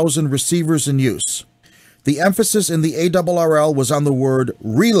 150,000 receivers in use. The emphasis in the ARRL was on the word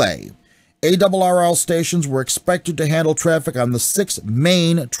relay. ARRL stations were expected to handle traffic on the 6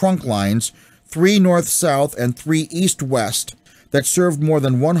 main trunk lines, 3 north-south and 3 east-west, that served more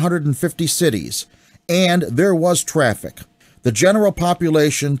than 150 cities, and there was traffic. The general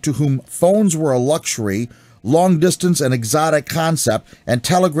population, to whom phones were a luxury, long-distance an exotic concept, and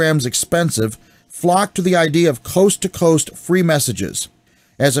telegrams expensive, flocked to the idea of coast-to-coast free messages.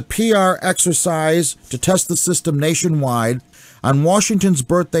 As a PR exercise to test the system nationwide, on Washington's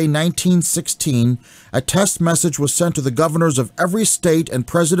birthday 1916, a test message was sent to the governors of every state and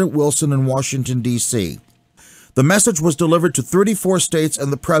President Wilson in Washington, D.C. The message was delivered to 34 states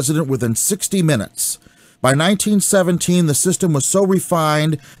and the president within 60 minutes. By 1917, the system was so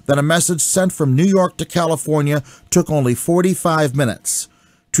refined that a message sent from New York to California took only 45 minutes.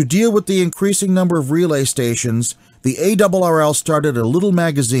 To deal with the increasing number of relay stations, the ARRL started a little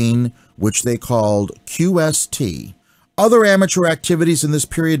magazine, which they called QST. Other amateur activities in this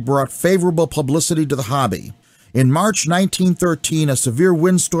period brought favorable publicity to the hobby. In March 1913, a severe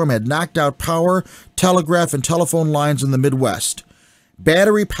windstorm had knocked out power, telegraph, and telephone lines in the Midwest.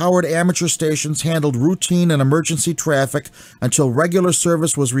 Battery-powered amateur stations handled routine and emergency traffic until regular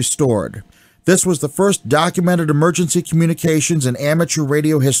service was restored. This was the first documented emergency communications in amateur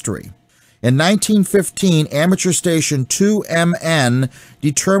radio history. In 1915, amateur station 2MN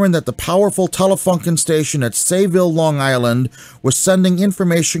determined that the powerful Telefunken station at Sayville, Long Island, was sending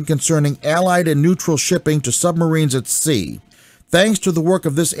information concerning Allied and neutral shipping to submarines at sea. Thanks to the work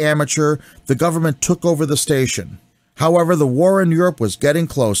of this amateur, the government took over the station. However, the war in Europe was getting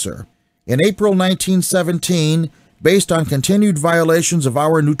closer. In April 1917, based on continued violations of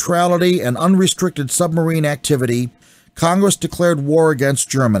our neutrality and unrestricted submarine activity, Congress declared war against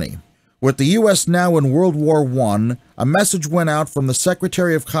Germany. With the U.S. now in World War I, a message went out from the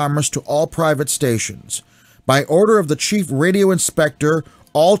Secretary of Commerce to all private stations. By order of the Chief Radio Inspector,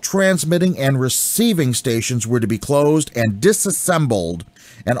 all transmitting and receiving stations were to be closed and disassembled,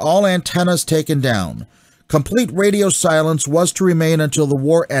 and all antennas taken down. Complete radio silence was to remain until the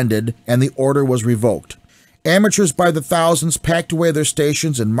war ended and the order was revoked. Amateurs by the thousands packed away their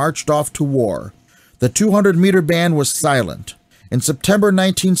stations and marched off to war. The 200-meter band was silent. In September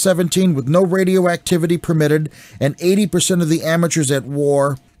 1917, with no radio activity permitted and 80% of the amateurs at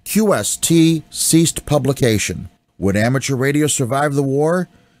war, QST ceased publication. Would amateur radio survive the war?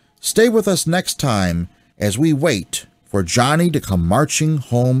 Stay with us next time as we wait for Johnny to come marching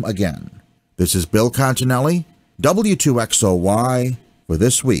home again. This is Bill Continelli, W2XOY, for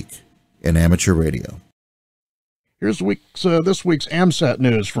This Week in Amateur Radio. Here's this week's AMSAT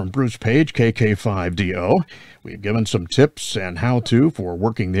news from Bruce Page, KK5DO. We've given some tips and how-to for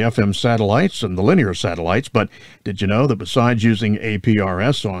working the FM satellites and the linear satellites, but did you know that besides using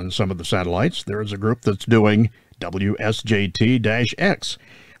APRS on some of the satellites, there is a group that's doing WSJT-X?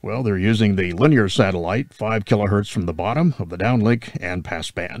 Well, they're using the linear satellite, 5 kilohertz from the bottom of the downlink and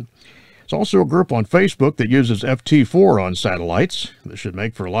passband. There's also a group on Facebook that uses FT4 on satellites. This should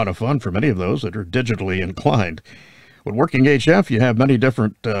make for a lot of fun for many of those that are digitally inclined. With working HF, you have many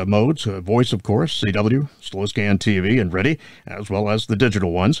different modes, voice, of course, CW, slow scan TV, and ready, as well as the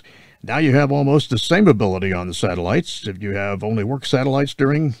digital ones. Now you have almost the same ability on the satellites. If you have only worked satellites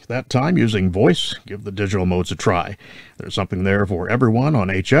during that time using voice, give the digital modes a try. There's something there for everyone on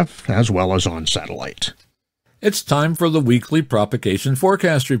HF as well as on satellite. It's time for the weekly propagation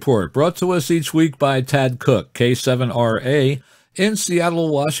forecast report, brought to us each week by Tad Cook, K7RA, in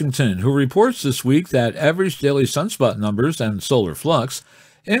Seattle, Washington, who reports this week that average daily sunspot numbers and solar flux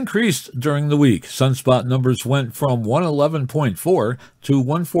increased during the week. Sunspot numbers went from 111.4 to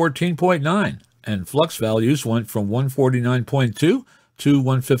 114.9, and flux values went from 149.2 to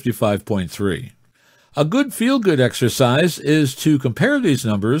 155.3. A good feel-good exercise is to compare these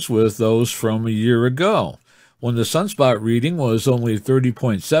numbers with those from a year ago, when the sunspot reading was only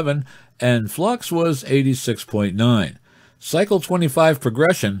 30.7 and flux was 86.9. Cycle 25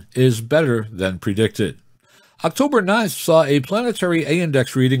 progression is better than predicted. October 9th saw a planetary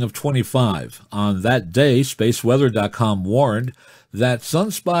A-index reading of 25. On that day, spaceweather.com warned that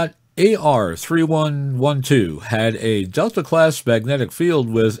sunspot AR3112 had a Delta-class magnetic field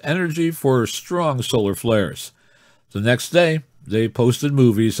with energy for strong solar flares. The next day, they posted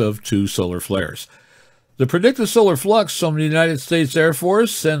movies of 2 solar flares. The predicted solar flux from the United States Air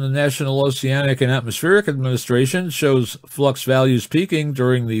Force and the National Oceanic and Atmospheric Administration shows flux values peaking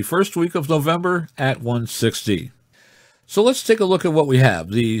during the first week of November at 160. So let's take a look at what we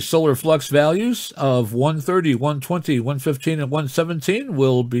have. The solar flux values of 130, 120, 115, and 117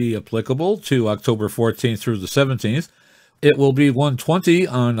 will be applicable to October 14th through the 17th. It will be 120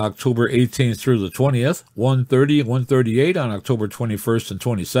 on October 18th through the 20th, 130 and 138 on October 21st and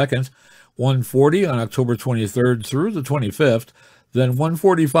 22nd, 140 on October 23rd through the 25th, then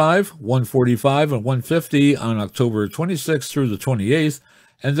 145, 145, and 150 on October 26th through the 28th,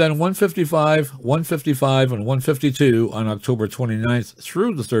 and then 155, 155, and 152 on October 29th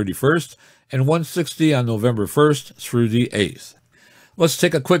through the 31st, and 160 on November 1st through the 8th. Let's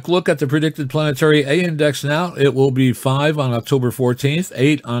take a quick look at the predicted planetary A index now. It will be 5 on October 14th,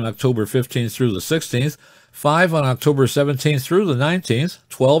 8 on October 15th through the 16th, 5 on October 17th through the 19th,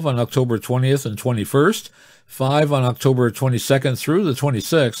 12 on October 20th and 21st, 5 on October 22nd through the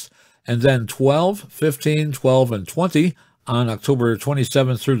 26th, and then 12, 15, 12, and 20 on October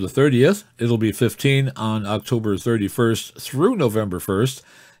 27th through the 30th. It'll be 15 on October 31st through November 1st,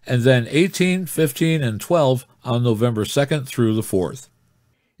 and then 18, 15, and 12 on November 2nd through the 4th.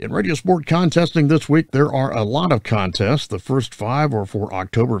 In radio sport contesting this week, there are a lot of contests. The first 5 are for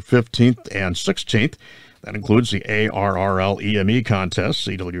October 15th and 16th. That includes the ARRL EME contest,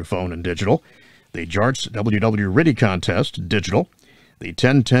 CW phone and digital, the JARTS WW RIDI contest, digital, the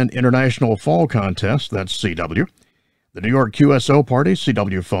 1010 International Fall contest, that's CW, the New York QSO party,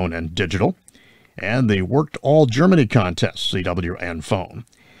 CW phone and digital, and the Worked All Germany contest, CW and phone.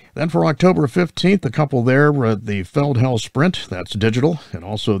 Then for October 15th, a couple there, the Feldhell Sprint, that's digital, and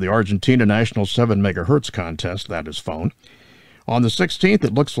also the Argentina National 7 MHz contest, that is phone. On the 16th,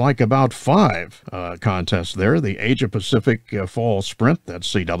 it looks like about 5 contests there. The Asia Pacific Fall Sprint,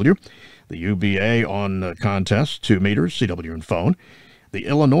 that's CW. The UBA on contest, 2 meters, CW and phone. The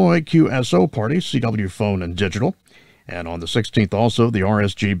Illinois QSO party, CW phone and digital. And on the 16th also, the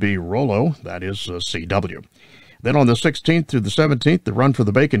RSGB Rollo, that is CW. Then on the 16th through the 17th, the Run for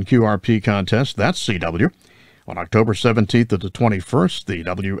the Bacon QRP contest, that's CW. On October 17th to the 21st, the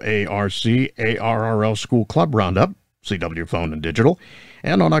WARC ARRL School Club Roundup, CW phone and digital.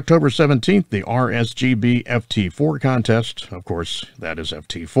 And on October 17th, the RSGB FT4 contest, of course, that is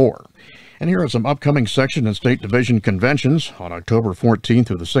FT4. And here are some upcoming section and state division conventions. On October 14th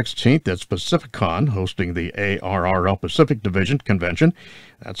through the 16th, it's PacificCon, hosting the ARRL Pacific Division Convention.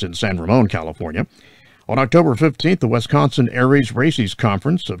 That's in San Ramon, California. On October 15th, the Wisconsin Aries Races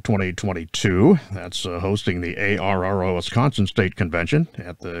Conference of 2022. That's hosting the ARRL Wisconsin State Convention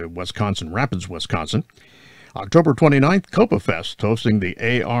at the Wisconsin Rapids, Wisconsin. October 29th, Copa Fest, hosting the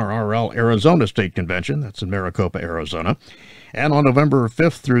ARRL Arizona State Convention. That's in Maricopa, Arizona. And on November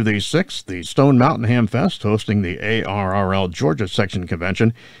 5th through the 6th, the Stone Mountain Ham Fest, hosting the ARRL Georgia Section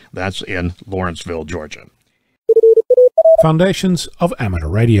Convention. That's in Lawrenceville, Georgia. Foundations of Amateur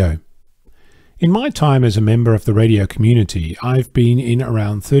Radio. In my time as a member of the radio community, I've been in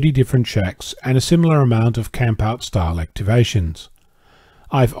around 30 different shacks and a similar amount of camp-out style activations.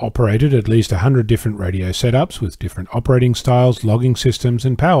 I've operated at least 100 different radio setups with different operating styles, logging systems,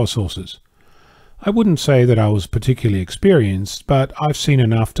 and power sources. I wouldn't say that I was particularly experienced, but I've seen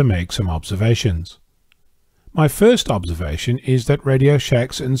enough to make some observations. My first observation is that radio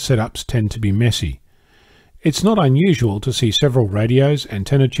shacks and setups tend to be messy. It's not unusual to see several radios,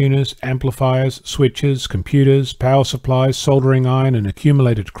 antenna tuners, amplifiers, switches, computers, power supplies, soldering iron, and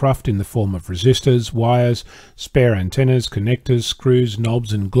accumulated cruft in the form of resistors, wires, spare antennas, connectors, screws,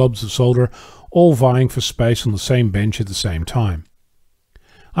 knobs, and globs of solder, all vying for space on the same bench at the same time.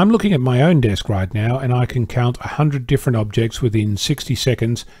 I'm looking at my own desk right now, and I can count 100 different objects within 60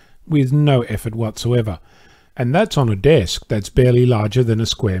 seconds with no effort whatsoever. And that's on a desk that's barely larger than a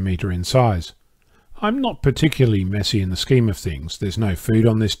square meter in size. I'm not particularly messy in the scheme of things. There's no food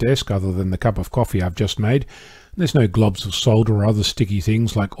on this desk other than the cup of coffee I've just made. There's no globs of solder or other sticky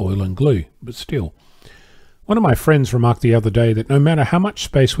things like oil and glue, but still. One of my friends remarked the other day that no matter how much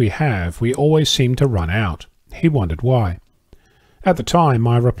space we have, we always seem to run out. He wondered why. At the time,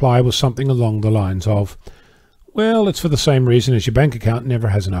 my reply was something along the lines of, well, it's for the same reason as your bank account never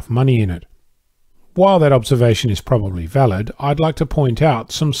has enough money in it. While that observation is probably valid, I'd like to point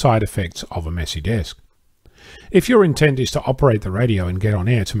out some side effects of a messy desk. If your intent is to operate the radio and get on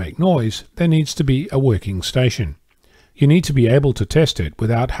air to make noise, there needs to be a working station. You need to be able to test it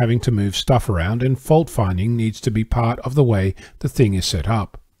without having to move stuff around, and fault finding needs to be part of the way the thing is set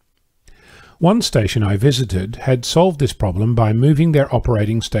up. One station I visited had solved this problem by moving their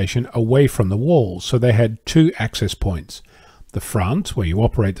operating station away from the wall, so they had 2 access points, the front where you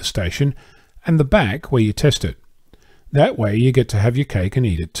operate the station and the back where you test it. That way you get to have your cake and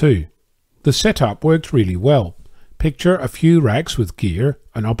eat it too. The setup worked really well. Picture a few racks with gear,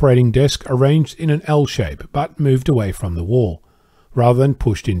 an operating desk arranged in an L shape but moved away from the wall, rather than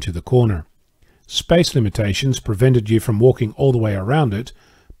pushed into the corner. Space limitations prevented you from walking all the way around it,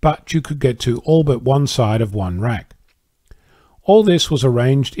 but you could get to all but one side of one rack. All this was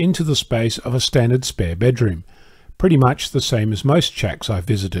arranged into the space of a standard spare bedroom, pretty much the same as most shacks I've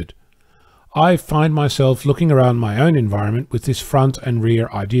visited. I find myself looking around my own environment with this front and rear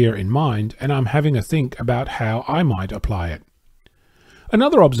idea in mind, and I'm having a think about how I might apply it.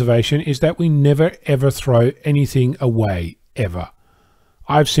 Another observation is that we never ever throw anything away, ever.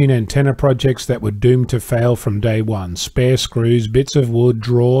 I've seen antenna projects that were doomed to fail from day one. Spare screws, bits of wood,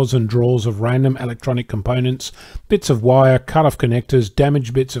 drawers and drawers of random electronic components, bits of wire, cut-off connectors,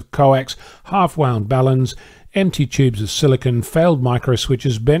 damaged bits of coax, half-wound balance, empty tubes of silicon, failed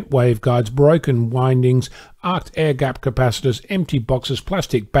microswitches, bent waveguides, broken windings, arced air gap capacitors, empty boxes,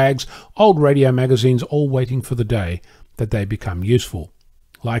 plastic bags, old radio magazines, all waiting for the day that they become useful.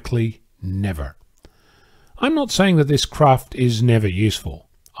 Likely never. I'm not saying that this craft is never useful.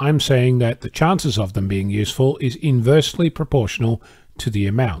 I'm saying that the chances of them being useful is inversely proportional to the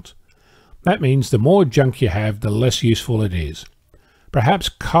amount. That means the more junk you have, the less useful it is. Perhaps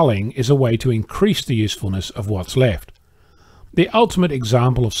culling is a way to increase the usefulness of what's left. The ultimate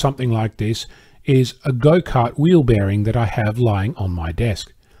example of something like this is a go-kart wheel bearing that I have lying on my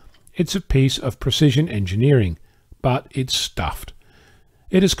desk. It's a piece of precision engineering, but it's stuffed.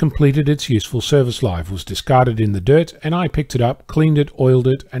 It has completed its useful service life, was discarded in the dirt, and I picked it up, cleaned it, oiled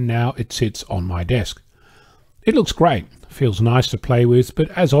it, and now it sits on my desk. It looks great, feels nice to play with,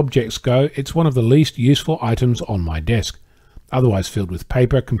 but as objects go, it's one of the least useful items on my desk, otherwise filled with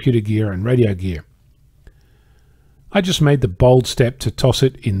paper, computer gear, and radio gear. I just made the bold step to toss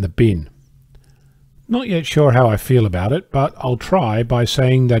it in the bin. Not yet sure how I feel about it, but I'll try by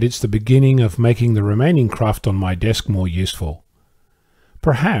saying that it's the beginning of making the remaining craft on my desk more useful.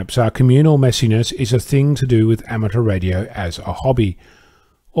 Perhaps our communal messiness is a thing to do with amateur radio as a hobby,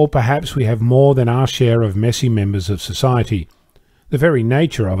 or perhaps we have more than our share of messy members of society. The very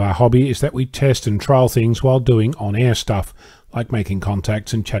nature of our hobby is that we test and trial things while doing on-air stuff, like making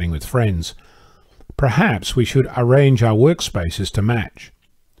contacts and chatting with friends. Perhaps we should arrange our workspaces to match.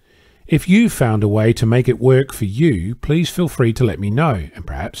 If you found a way to make it work for you, please feel free to let me know, and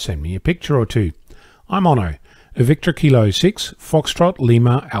perhaps send me a picture or two. I'm Ono, Victor Kilo 6, Foxtrot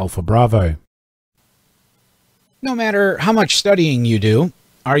Lima Alpha Bravo. No matter how much studying you do,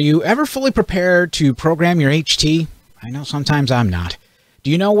 are you ever fully prepared to program your HT? I know sometimes I'm not.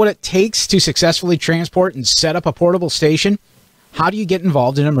 Do you know what it takes to successfully transport and set up a portable station? How do you get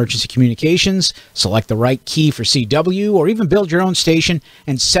involved in emergency communications, select the right key for CW, or even build your own station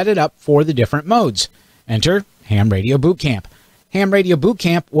and set it up for the different modes? Enter Ham Radio Boot Camp. Ham Radio Boot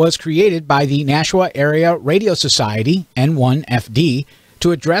Camp was created by the Nashua Area Radio Society, N1FD,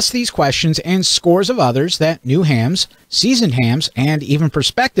 to address these questions and scores of others that new hams, seasoned hams, and even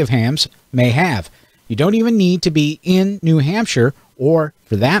prospective hams may have. You don't even need to be in New Hampshire, or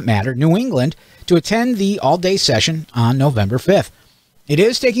for that matter, New England, to attend the all-day session on November 5th. It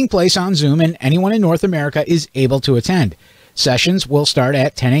is taking place on Zoom, and anyone in North America is able to attend. Sessions will start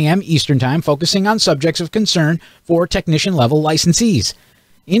at 10 a.m. Eastern Time, focusing on subjects of concern for technician-level licensees.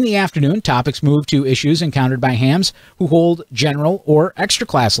 In the afternoon, topics move to issues encountered by hams who hold general or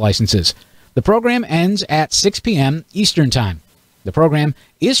extra-class licenses. The program ends at 6 p.m. Eastern Time. The program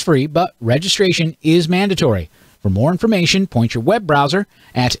is free, but registration is mandatory. For more information, point your web browser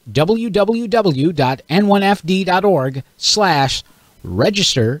at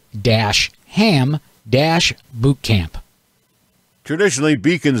www.n1fd.org/register-ham-bootcamp. Traditionally,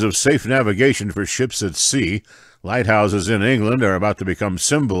 beacons of safe navigation for ships at sea, lighthouses in England are about to become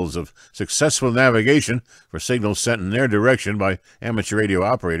symbols of successful navigation for signals sent in their direction by amateur radio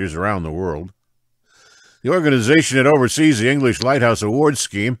operators around the world. The organization that oversees the English Lighthouse Awards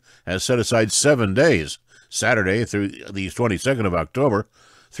scheme has set aside 7 days, Saturday through the 22nd of October,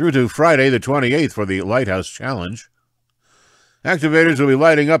 through to Friday the 28th for the Lighthouse Challenge. Activators will be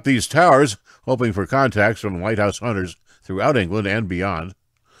lighting up these towers, hoping for contacts from lighthouse hunters throughout England and beyond.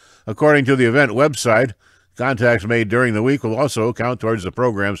 According to the event website, contacts made during the week will also count towards the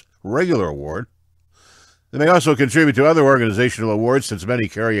program's regular award. They may also contribute to other organizational awards, since many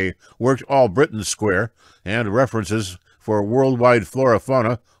carry a Worked All Britain square and references for worldwide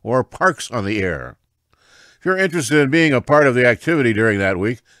flora-fauna or parks on the air. If you're interested in being a part of the activity during that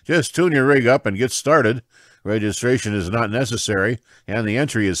week, just tune your rig up and get started. Registration is not necessary, and the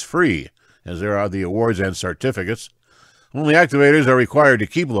entry is free, as there are the awards and certificates. Only activators are required to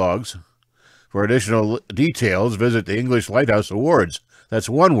keep logs. For additional details, visit the English Lighthouse Awards. That's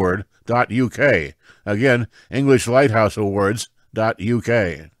one word, .uk. Again,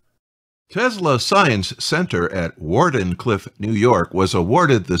 EnglishLighthouseAwards.uk. Tesla Science Center at Wardenclyffe, New York, was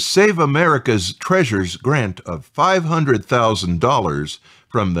awarded the Save America's Treasures grant of $500,000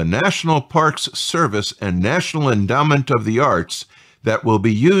 from the National Parks Service and National Endowment of the Arts that will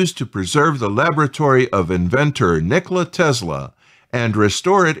be used to preserve the laboratory of inventor Nikola Tesla and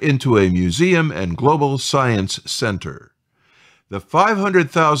restore it into a museum and global science center. The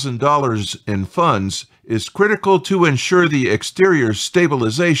 $500,000 in funds is critical to ensure the exterior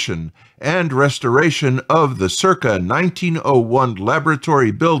stabilization and restoration of the circa 1901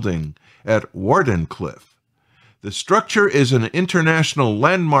 laboratory building at Wardenclyffe. The structure is an international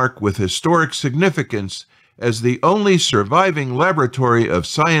landmark with historic significance as the only surviving laboratory of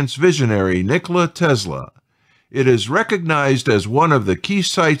science visionary Nikola Tesla. It is recognized as one of the key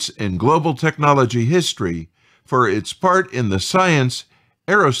sites in global technology history for its part in the science,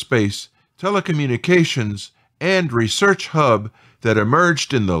 aerospace, telecommunications, and research hub that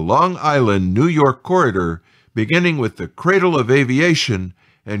emerged in the Long Island, New York corridor, beginning with the cradle of aviation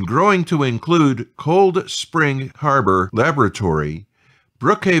and growing to include Cold Spring Harbor Laboratory,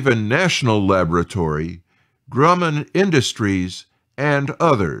 Brookhaven National Laboratory, Grumman Industries, and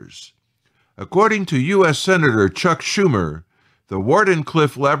others. According to U.S. Senator Chuck Schumer, the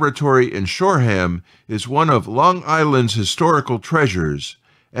Wardenclyffe Laboratory in Shoreham is one of Long Island's historical treasures,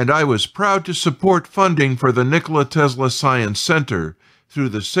 and I was proud to support funding for the Nikola Tesla Science Center through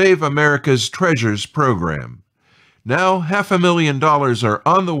the Save America's Treasures program. Now $500,000 are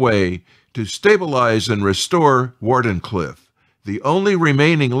on the way to stabilize and restore Wardenclyffe, the only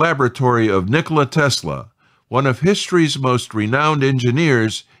remaining laboratory of Nikola Tesla, one of history's most renowned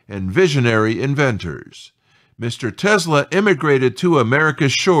engineers and visionary inventors. Mr. Tesla immigrated to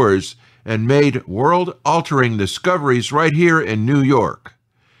America's shores and made world-altering discoveries right here in New York.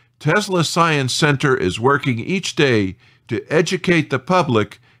 Tesla Science Center is working each day to educate the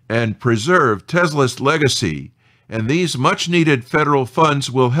public and preserve Tesla's legacy, and these much-needed federal funds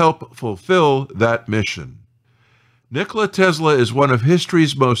will help fulfill that mission. Nikola Tesla is one of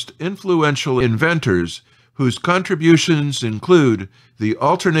history's most influential inventors whose contributions include the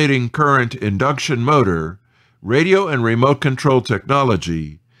alternating current induction motor, radio and remote control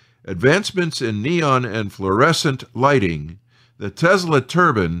technology, advancements in neon and fluorescent lighting, the Tesla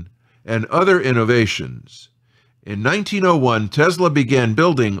turbine, and other innovations. In 1901, Tesla began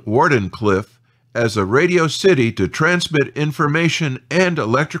building Wardenclyffe as a radio city to transmit information and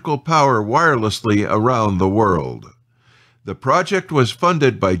electrical power wirelessly around the world. The project was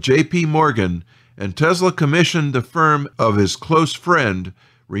funded by J.P. Morgan, and Tesla commissioned the firm of his close friend,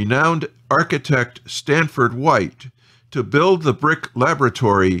 renowned architect Stanford White, to build the brick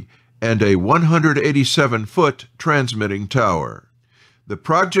laboratory and a 187-foot transmitting tower. The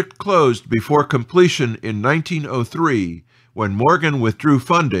project closed before completion in 1903 when Morgan withdrew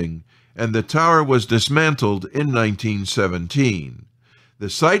funding, and the tower was dismantled in 1917. The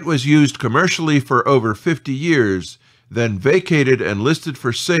site was used commercially for over 50 years, then vacated and listed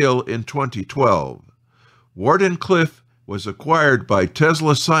for sale in 2012. Wardenclyffe was acquired by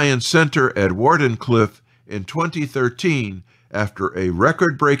Tesla Science Center at Wardenclyffe in 2013 after a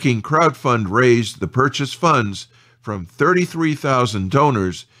record-breaking crowdfund raised the purchase funds from 33,000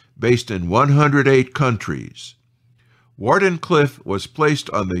 donors based in 108 countries. Wardenclyffe was placed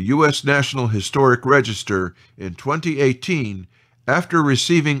on the U.S. National Historic Register in 2018 after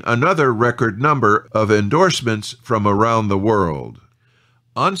receiving another record number of endorsements from around the world.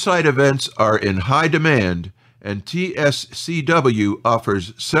 On-site events are in high demand, and TSCW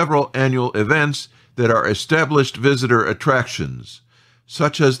offers several annual events that are established visitor attractions,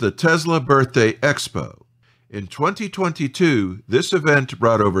 such as the Tesla Birthday Expo. In 2022, this event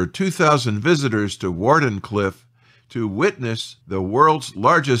brought over 2,000 visitors to Wardenclyffe to witness the world's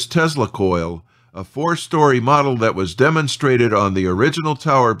largest Tesla coil, a 4-story model that was demonstrated on the original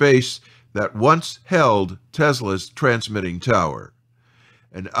tower base that once held Tesla's transmitting tower.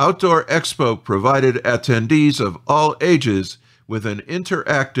 An outdoor expo provided attendees of all ages with an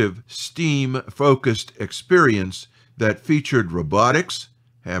interactive, STEAM-focused experience that featured robotics,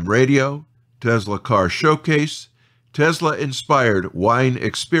 ham radio, Tesla car showcase, Tesla-inspired wine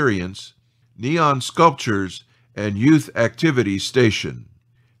experience, neon sculptures, and youth activity station.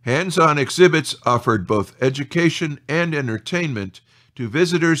 Hands-on exhibits offered both education and entertainment to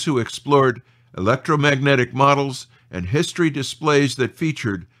visitors who explored electromagnetic models and history displays that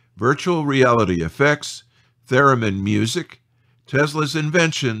featured virtual reality effects, theremin music, Tesla's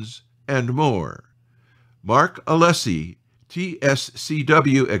inventions, and more. Mark Alessi,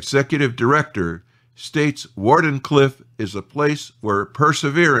 TSCW Executive Director, states Wardenclyffe is a place where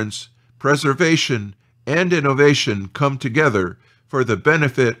perseverance, preservation, and innovation come together for the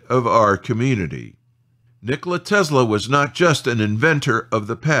benefit of our community. Nikola Tesla was not just an inventor of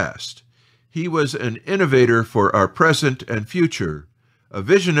the past. He was an innovator for our present and future, a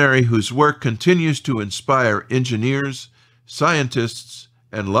visionary whose work continues to inspire engineers, scientists,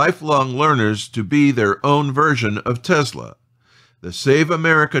 and lifelong learners to be their own version of Tesla. The Save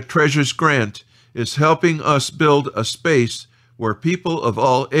America Treasures grant is helping us build a space where people of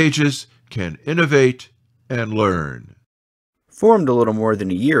all ages can innovate and learn. Formed a little more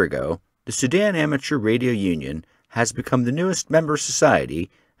than a year ago, the Sudan Amateur Radio Union has become the newest member society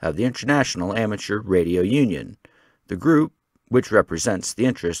of the International Amateur Radio Union. The group, which represents the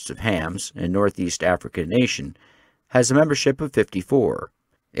interests of hams and Northeast African nation, has a membership of 54.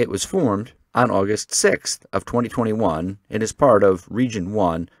 It was formed on August 6th of 2021 and is part of Region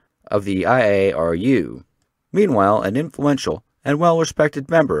 1 of the IARU. Meanwhile, an influential and well-respected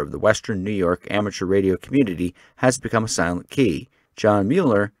member of the Western New York amateur radio community has become a silent key. John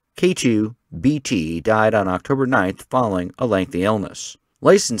Mueller, K2BT, died on October 9th following a lengthy illness.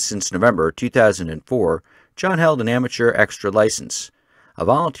 Licensed since November 2004, John held an amateur extra license. A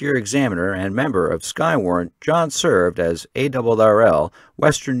volunteer examiner and member of Skywarrant, John served as ARRL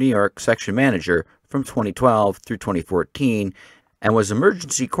Western New York Section Manager from 2012 through 2014 and was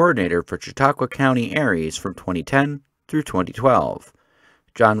Emergency Coordinator for Chautauqua County ARRLs from 2010 through 2012.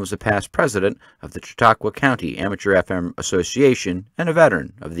 John was a past president of the Chautauqua County Amateur FM Association and a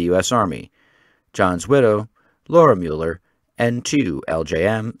veteran of the U.S. Army. John's widow, Laura Mueller,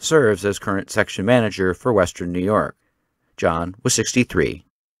 N2LJM, serves as current section manager for Western New York. John was 63.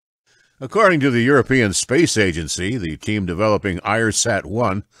 According to the European Space Agency, the team developing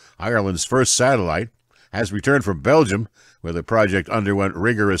IRSat-1, Ireland's first satellite, has returned from Belgium, where the project underwent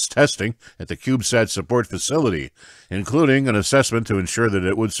rigorous testing at the CubeSat support facility, including an assessment to ensure that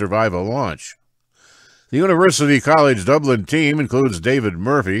it would survive a launch. The University College Dublin team includes David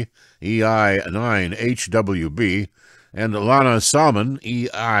Murphy, EI-9HWB, and Lana Salmon,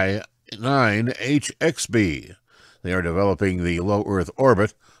 EI-9HXB. They are developing the Low Earth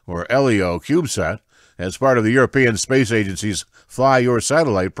Orbit, or LEO, CubeSat as part of the European Space Agency's Fly Your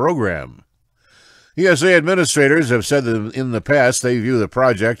Satellite program. ESA administrators have said that in the past they view the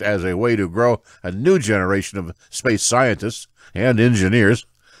project as a way to grow a new generation of space scientists and engineers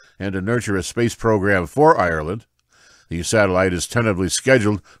and to nurture a space program for Ireland. The satellite is tentatively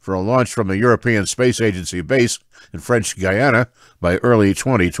scheduled for a launch from the European Space Agency base in French Guiana by early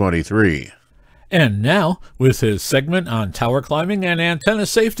 2023. And now, with his segment on tower climbing and antenna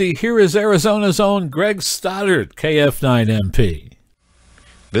safety, here is Arizona's own Greg Stoddard, KF9MP.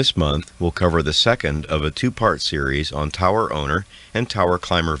 This month, we'll cover the second of a two-part series on tower owner and tower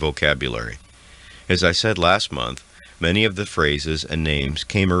climber vocabulary. As I said last month, many of the phrases and names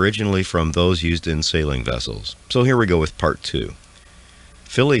came originally from those used in sailing vessels. So here we go with part 2.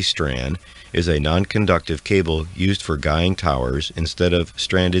 Filistrand is a non-conductive cable used for guying towers instead of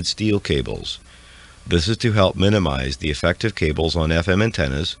stranded steel cables. This is to help minimize the effect of cables on FM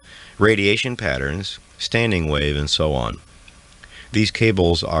antennas, radiation patterns, standing wave, and so on. These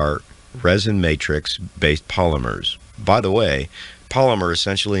cables are resin matrix-based polymers. By the way, polymer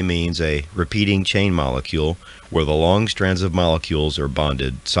essentially means a repeating chain molecule where the long strands of molecules are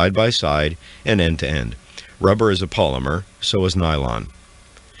bonded side by side and end to end. Rubber is a polymer, so is nylon.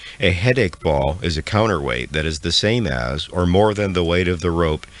 A headache ball is a counterweight that is the same as or more than the weight of the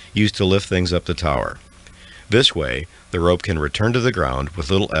rope used to lift things up the tower. This way, the rope can return to the ground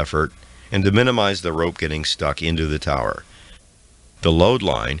with little effort and to minimize the rope getting stuck into the tower. The load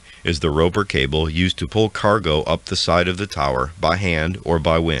line is the rope or cable used to pull cargo up the side of the tower by hand or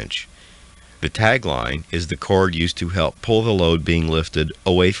by winch. The tag line is the cord used to help pull the load being lifted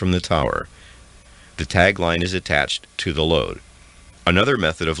away from the tower. The tag line is attached to the load. Another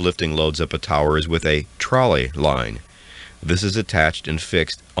method of lifting loads up a tower is with a trolley line. This is attached and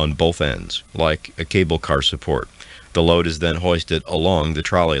fixed on both ends, like a cable car support. The load is then hoisted along the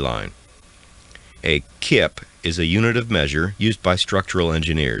trolley line. A kip is a unit of measure used by structural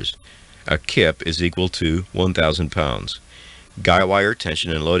engineers. A kip is equal to 1,000 pounds. Guy wire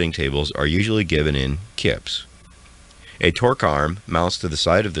tension and loading tables are usually given in kips. A torque arm mounts to the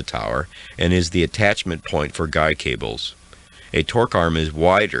side of the tower and is the attachment point for guy cables. A torque arm is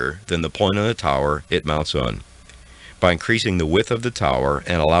wider than the point on the tower it mounts on. By increasing the width of the tower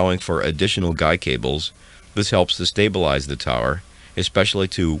and allowing for additional guy cables, this helps to stabilize the tower, especially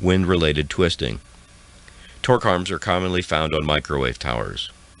to wind-related twisting. Torque arms are commonly found on microwave towers.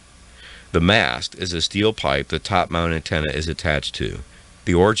 The mast is a steel pipe the top mount antenna is attached to.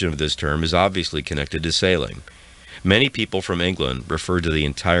 The origin of this term is obviously connected to sailing. Many people from England refer to the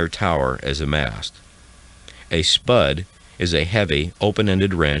entire tower as a mast. A spud is a heavy,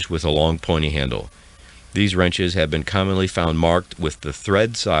 open-ended wrench with a long pointy handle. These wrenches have been commonly found marked with the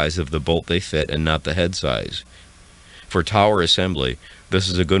thread size of the bolt they fit and not the head size. For tower assembly, this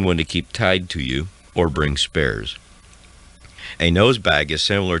is a good one to keep tied to you or bring spares. A nose bag is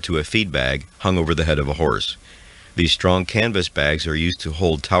similar to a feed bag hung over the head of a horse. These strong canvas bags are used to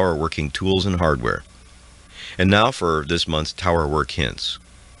hold tower working tools and hardware. And now for this month's tower work hints.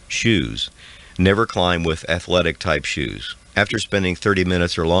 Shoes. Never climb with athletic type shoes. After spending 30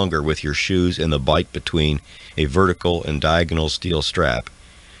 minutes or longer with your shoes in the bight between a vertical and diagonal steel strap,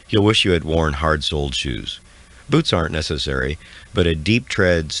 you'll wish you had worn hard-soled shoes. Boots aren't necessary, but a deep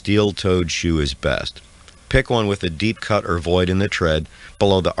tread, steel-toed shoe is best. Pick one with a deep cut or void in the tread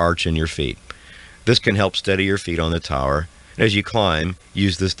below the arch in your feet. This can help steady your feet on the tower. As you climb,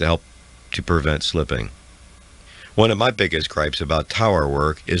 use this to help to prevent slipping. One of my biggest gripes about tower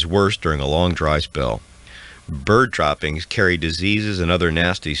work is worse during a long dry spell. Bird droppings carry diseases and other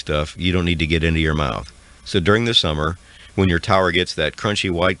nasty stuff you don't need to get into your mouth. So during the summer, when your tower gets that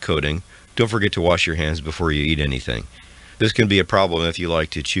crunchy white coating, don't forget to wash your hands before you eat anything. This can be a problem if you like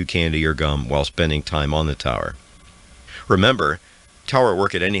to chew candy or gum while spending time on the tower. Remember, tower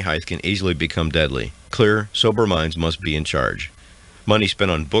work at any height can easily become deadly. Clear, sober minds must be in charge. Money spent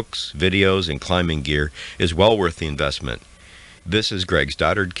on books, videos, and climbing gear is well worth the investment. This is Greg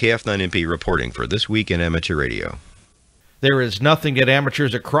Stoddard, KF9MP, reporting for This Week in Amateur Radio. There is nothing that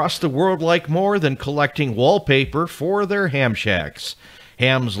amateurs across the world like more than collecting wallpaper for their ham shacks.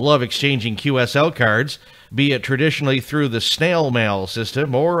 Hams love exchanging QSL cards, be it traditionally through the snail mail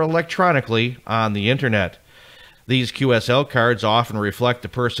system or electronically on the internet. These QSL cards often reflect the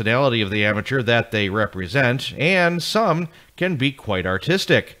personality of the amateur that they represent, and some can be quite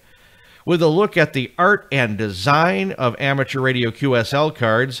artistic. With a look at the art and design of amateur radio QSL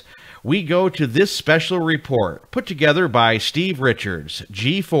cards, we go to this special report put together by Steve Richards,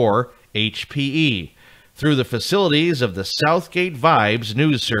 G4 HPE, through the facilities of the Southgate Vibes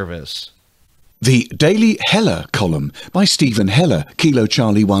news service. The Daily Heller column by Stephen Heller, Kilo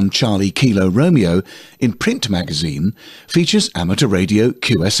Charlie 1 Charlie Kilo Romeo, in Print magazine, features amateur radio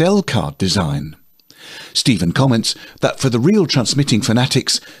QSL card design. Stephen comments that for the real transmitting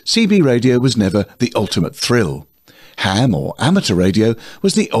fanatics, CB radio was never the ultimate thrill. Ham or amateur radio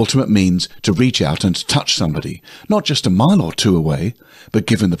was the ultimate means to reach out and touch somebody, not just a mile or two away, but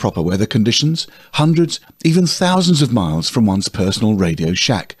given the proper weather conditions, hundreds, even thousands of miles from one's personal radio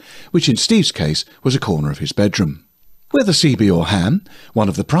shack, which in Steve's case was a corner of his bedroom. Whether CB or ham, one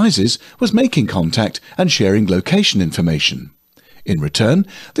of the prizes was making contact and sharing location information. In return,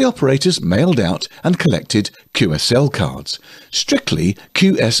 the operators mailed out and collected QSL cards. Strictly,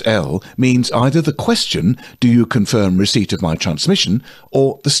 QSL means either the question, "Do you confirm receipt of my transmission?"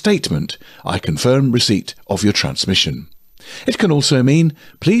 or the statement, "I confirm receipt of your transmission." It can also mean,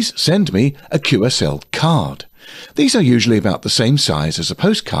 "Please send me a QSL card." These are usually about the same size as a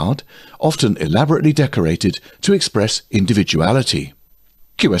postcard, often elaborately decorated to express individuality.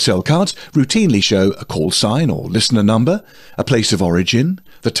 QSL cards routinely show a call sign or listener number, a place of origin,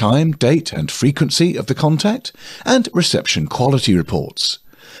 the time, date and frequency of the contact, and reception quality reports.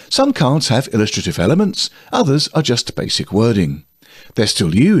 Some cards have illustrative elements, others are just basic wording. They're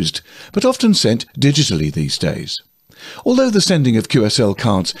still used, but often sent digitally these days. Although the sending of QSL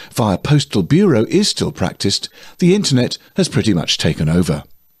cards via Postal Bureau is still practiced, the Internet has pretty much taken over.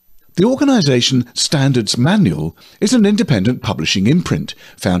 The organisation Standards Manual is an independent publishing imprint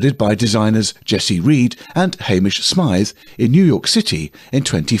founded by designers Jesse Reed and Hamish Smythe in New York City in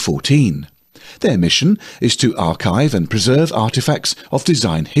 2014. Their mission is to archive and preserve artifacts of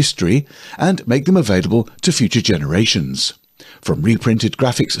design history and make them available to future generations. From reprinted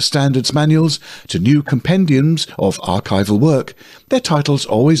graphics standards manuals to new compendiums of archival work, their titles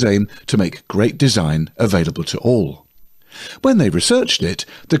always aim to make great design available to all. When they researched it,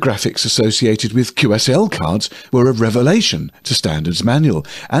 the graphics associated with QSL cards were a revelation to Standards Manual,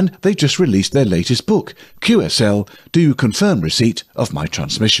 and they just released their latest book, QSL, Do You Confirm Receipt of My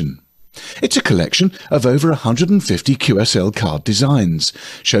Transmission? It's a collection of over 150 QSL card designs,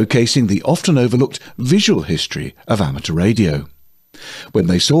 showcasing the often overlooked visual history of amateur radio. When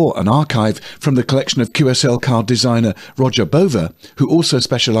they saw an archive from the collection of QSL card designer Roger Bover, who also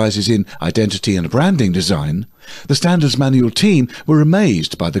specialises in identity and branding design, the Standards Manual team were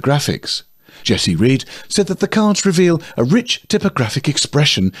amazed by the graphics. Jesse Reed said that the cards reveal a rich typographic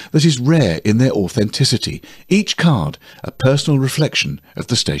expression that is rare in their authenticity, each card a personal reflection of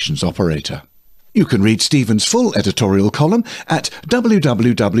the station's operator. You can read Stephen's full editorial column at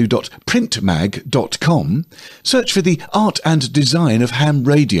www.printmag.com. Search for the Art and Design of Ham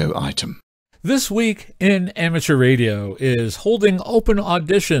Radio item. This Week in Amateur Radio is holding open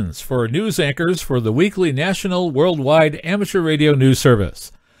auditions for news anchors for the weekly national worldwide amateur radio news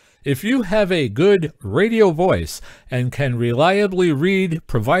service. If you have a good radio voice and can reliably read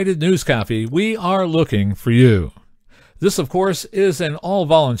provided news copy, we are looking for you. This, of course, is an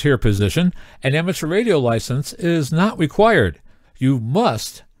all-volunteer position. An amateur radio license is not required. You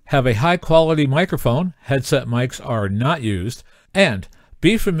must have a high-quality microphone, headset mics are not used, and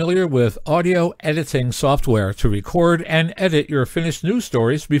be familiar with audio editing software to record and edit your finished news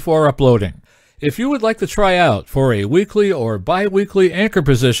stories before uploading. If you would like to try out for a weekly or bi-weekly anchor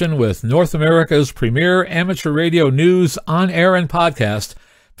position with North America's premier amateur radio news on air and podcast,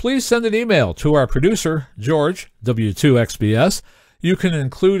 please send an email to our producer, George, W2XBS. You can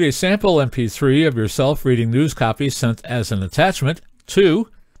include a sample MP3 of yourself reading news copy sent as an attachment to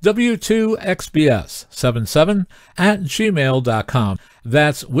W2XBS77@gmail.com.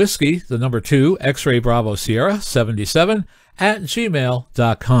 That's whiskey, the number 2, X-ray Bravo Sierra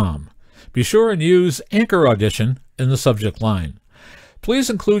 77@gmail.com. Be sure and use Anchor Audition in the subject line.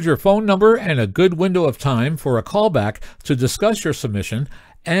 Please include your phone number and a good window of time for a callback to discuss your submission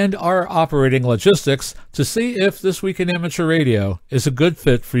and our operating logistics to see if This Week in Amateur Radio is a good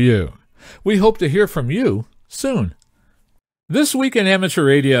fit for you. We hope to hear from you soon. This Week in Amateur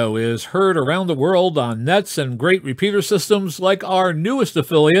Radio is heard around the world on nets and great repeater systems like our newest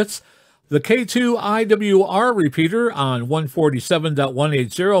affiliates, the K2IWR repeater on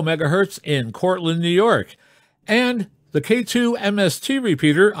 147.180 MHz in Cortland, New York, and the K2MST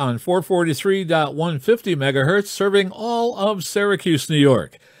repeater on 443.150 MHz serving all of Syracuse, New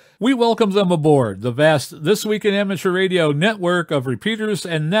York. We welcome them aboard the vast This Week in Amateur Radio network of repeaters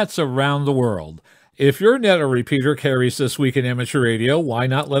and nets around the world. If your net or repeater carries This Week in Amateur Radio, why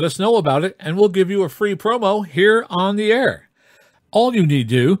not let us know about it, and we'll give you a free promo here on the air. All you need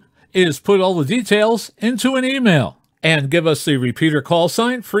to do is put all the details into an email and give us the repeater call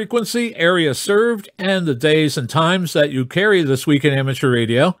sign, frequency, area served, and the days and times that you carry This Week in Amateur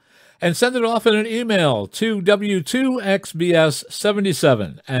Radio, and send it off in an email to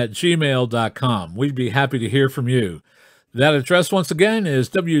w2xbs77@gmail.com. We'd be happy to hear from you. That address, once again, is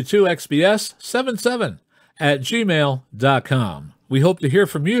w2xbs77@gmail.com. We hope to hear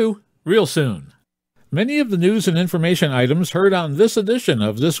from you real soon. Many of the news and information items heard on this edition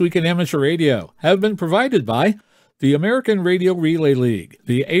of This Week in Amateur Radio have been provided by the American Radio Relay League,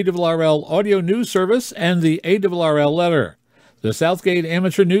 the ARRL Audio News Service, and the ARRL Letter, the Southgate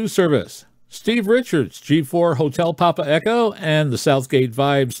Amateur News Service, Steve Richards, G4 Hotel Papa Echo, and the Southgate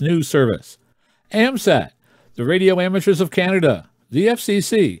Vibes News Service, AMSAT, the Radio Amateurs of Canada, the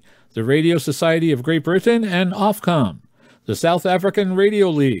FCC, the Radio Society of Great Britain, and Ofcom, the South African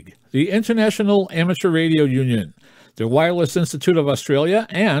Radio League, the International Amateur Radio Union, the Wireless Institute of Australia,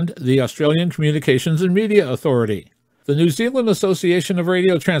 and the Australian Communications and Media Authority, the New Zealand Association of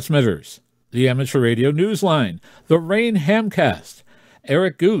Radio Transmitters, the Amateur Radio Newsline, the Rain Hamcast,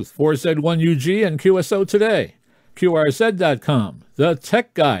 Eric Guth, 4Z1UG and QSO Today, QRZ.com, the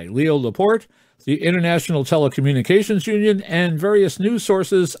Tech Guy, Leo Laporte, the International Telecommunications Union, and various news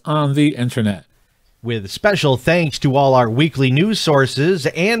sources on the Internet. With special thanks to all our weekly news sources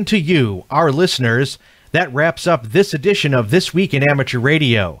and to you, our listeners, that wraps up this edition of This Week in Amateur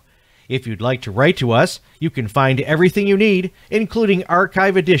Radio. If you'd like to write to us, you can find everything you need, including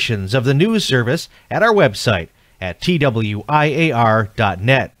archive editions of the news service, at our website at twiar.net.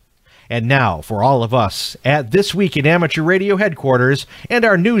 And now, for all of us at This Week in Amateur Radio headquarters and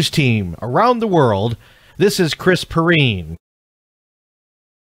our news team around the world, this is Chris Perrine.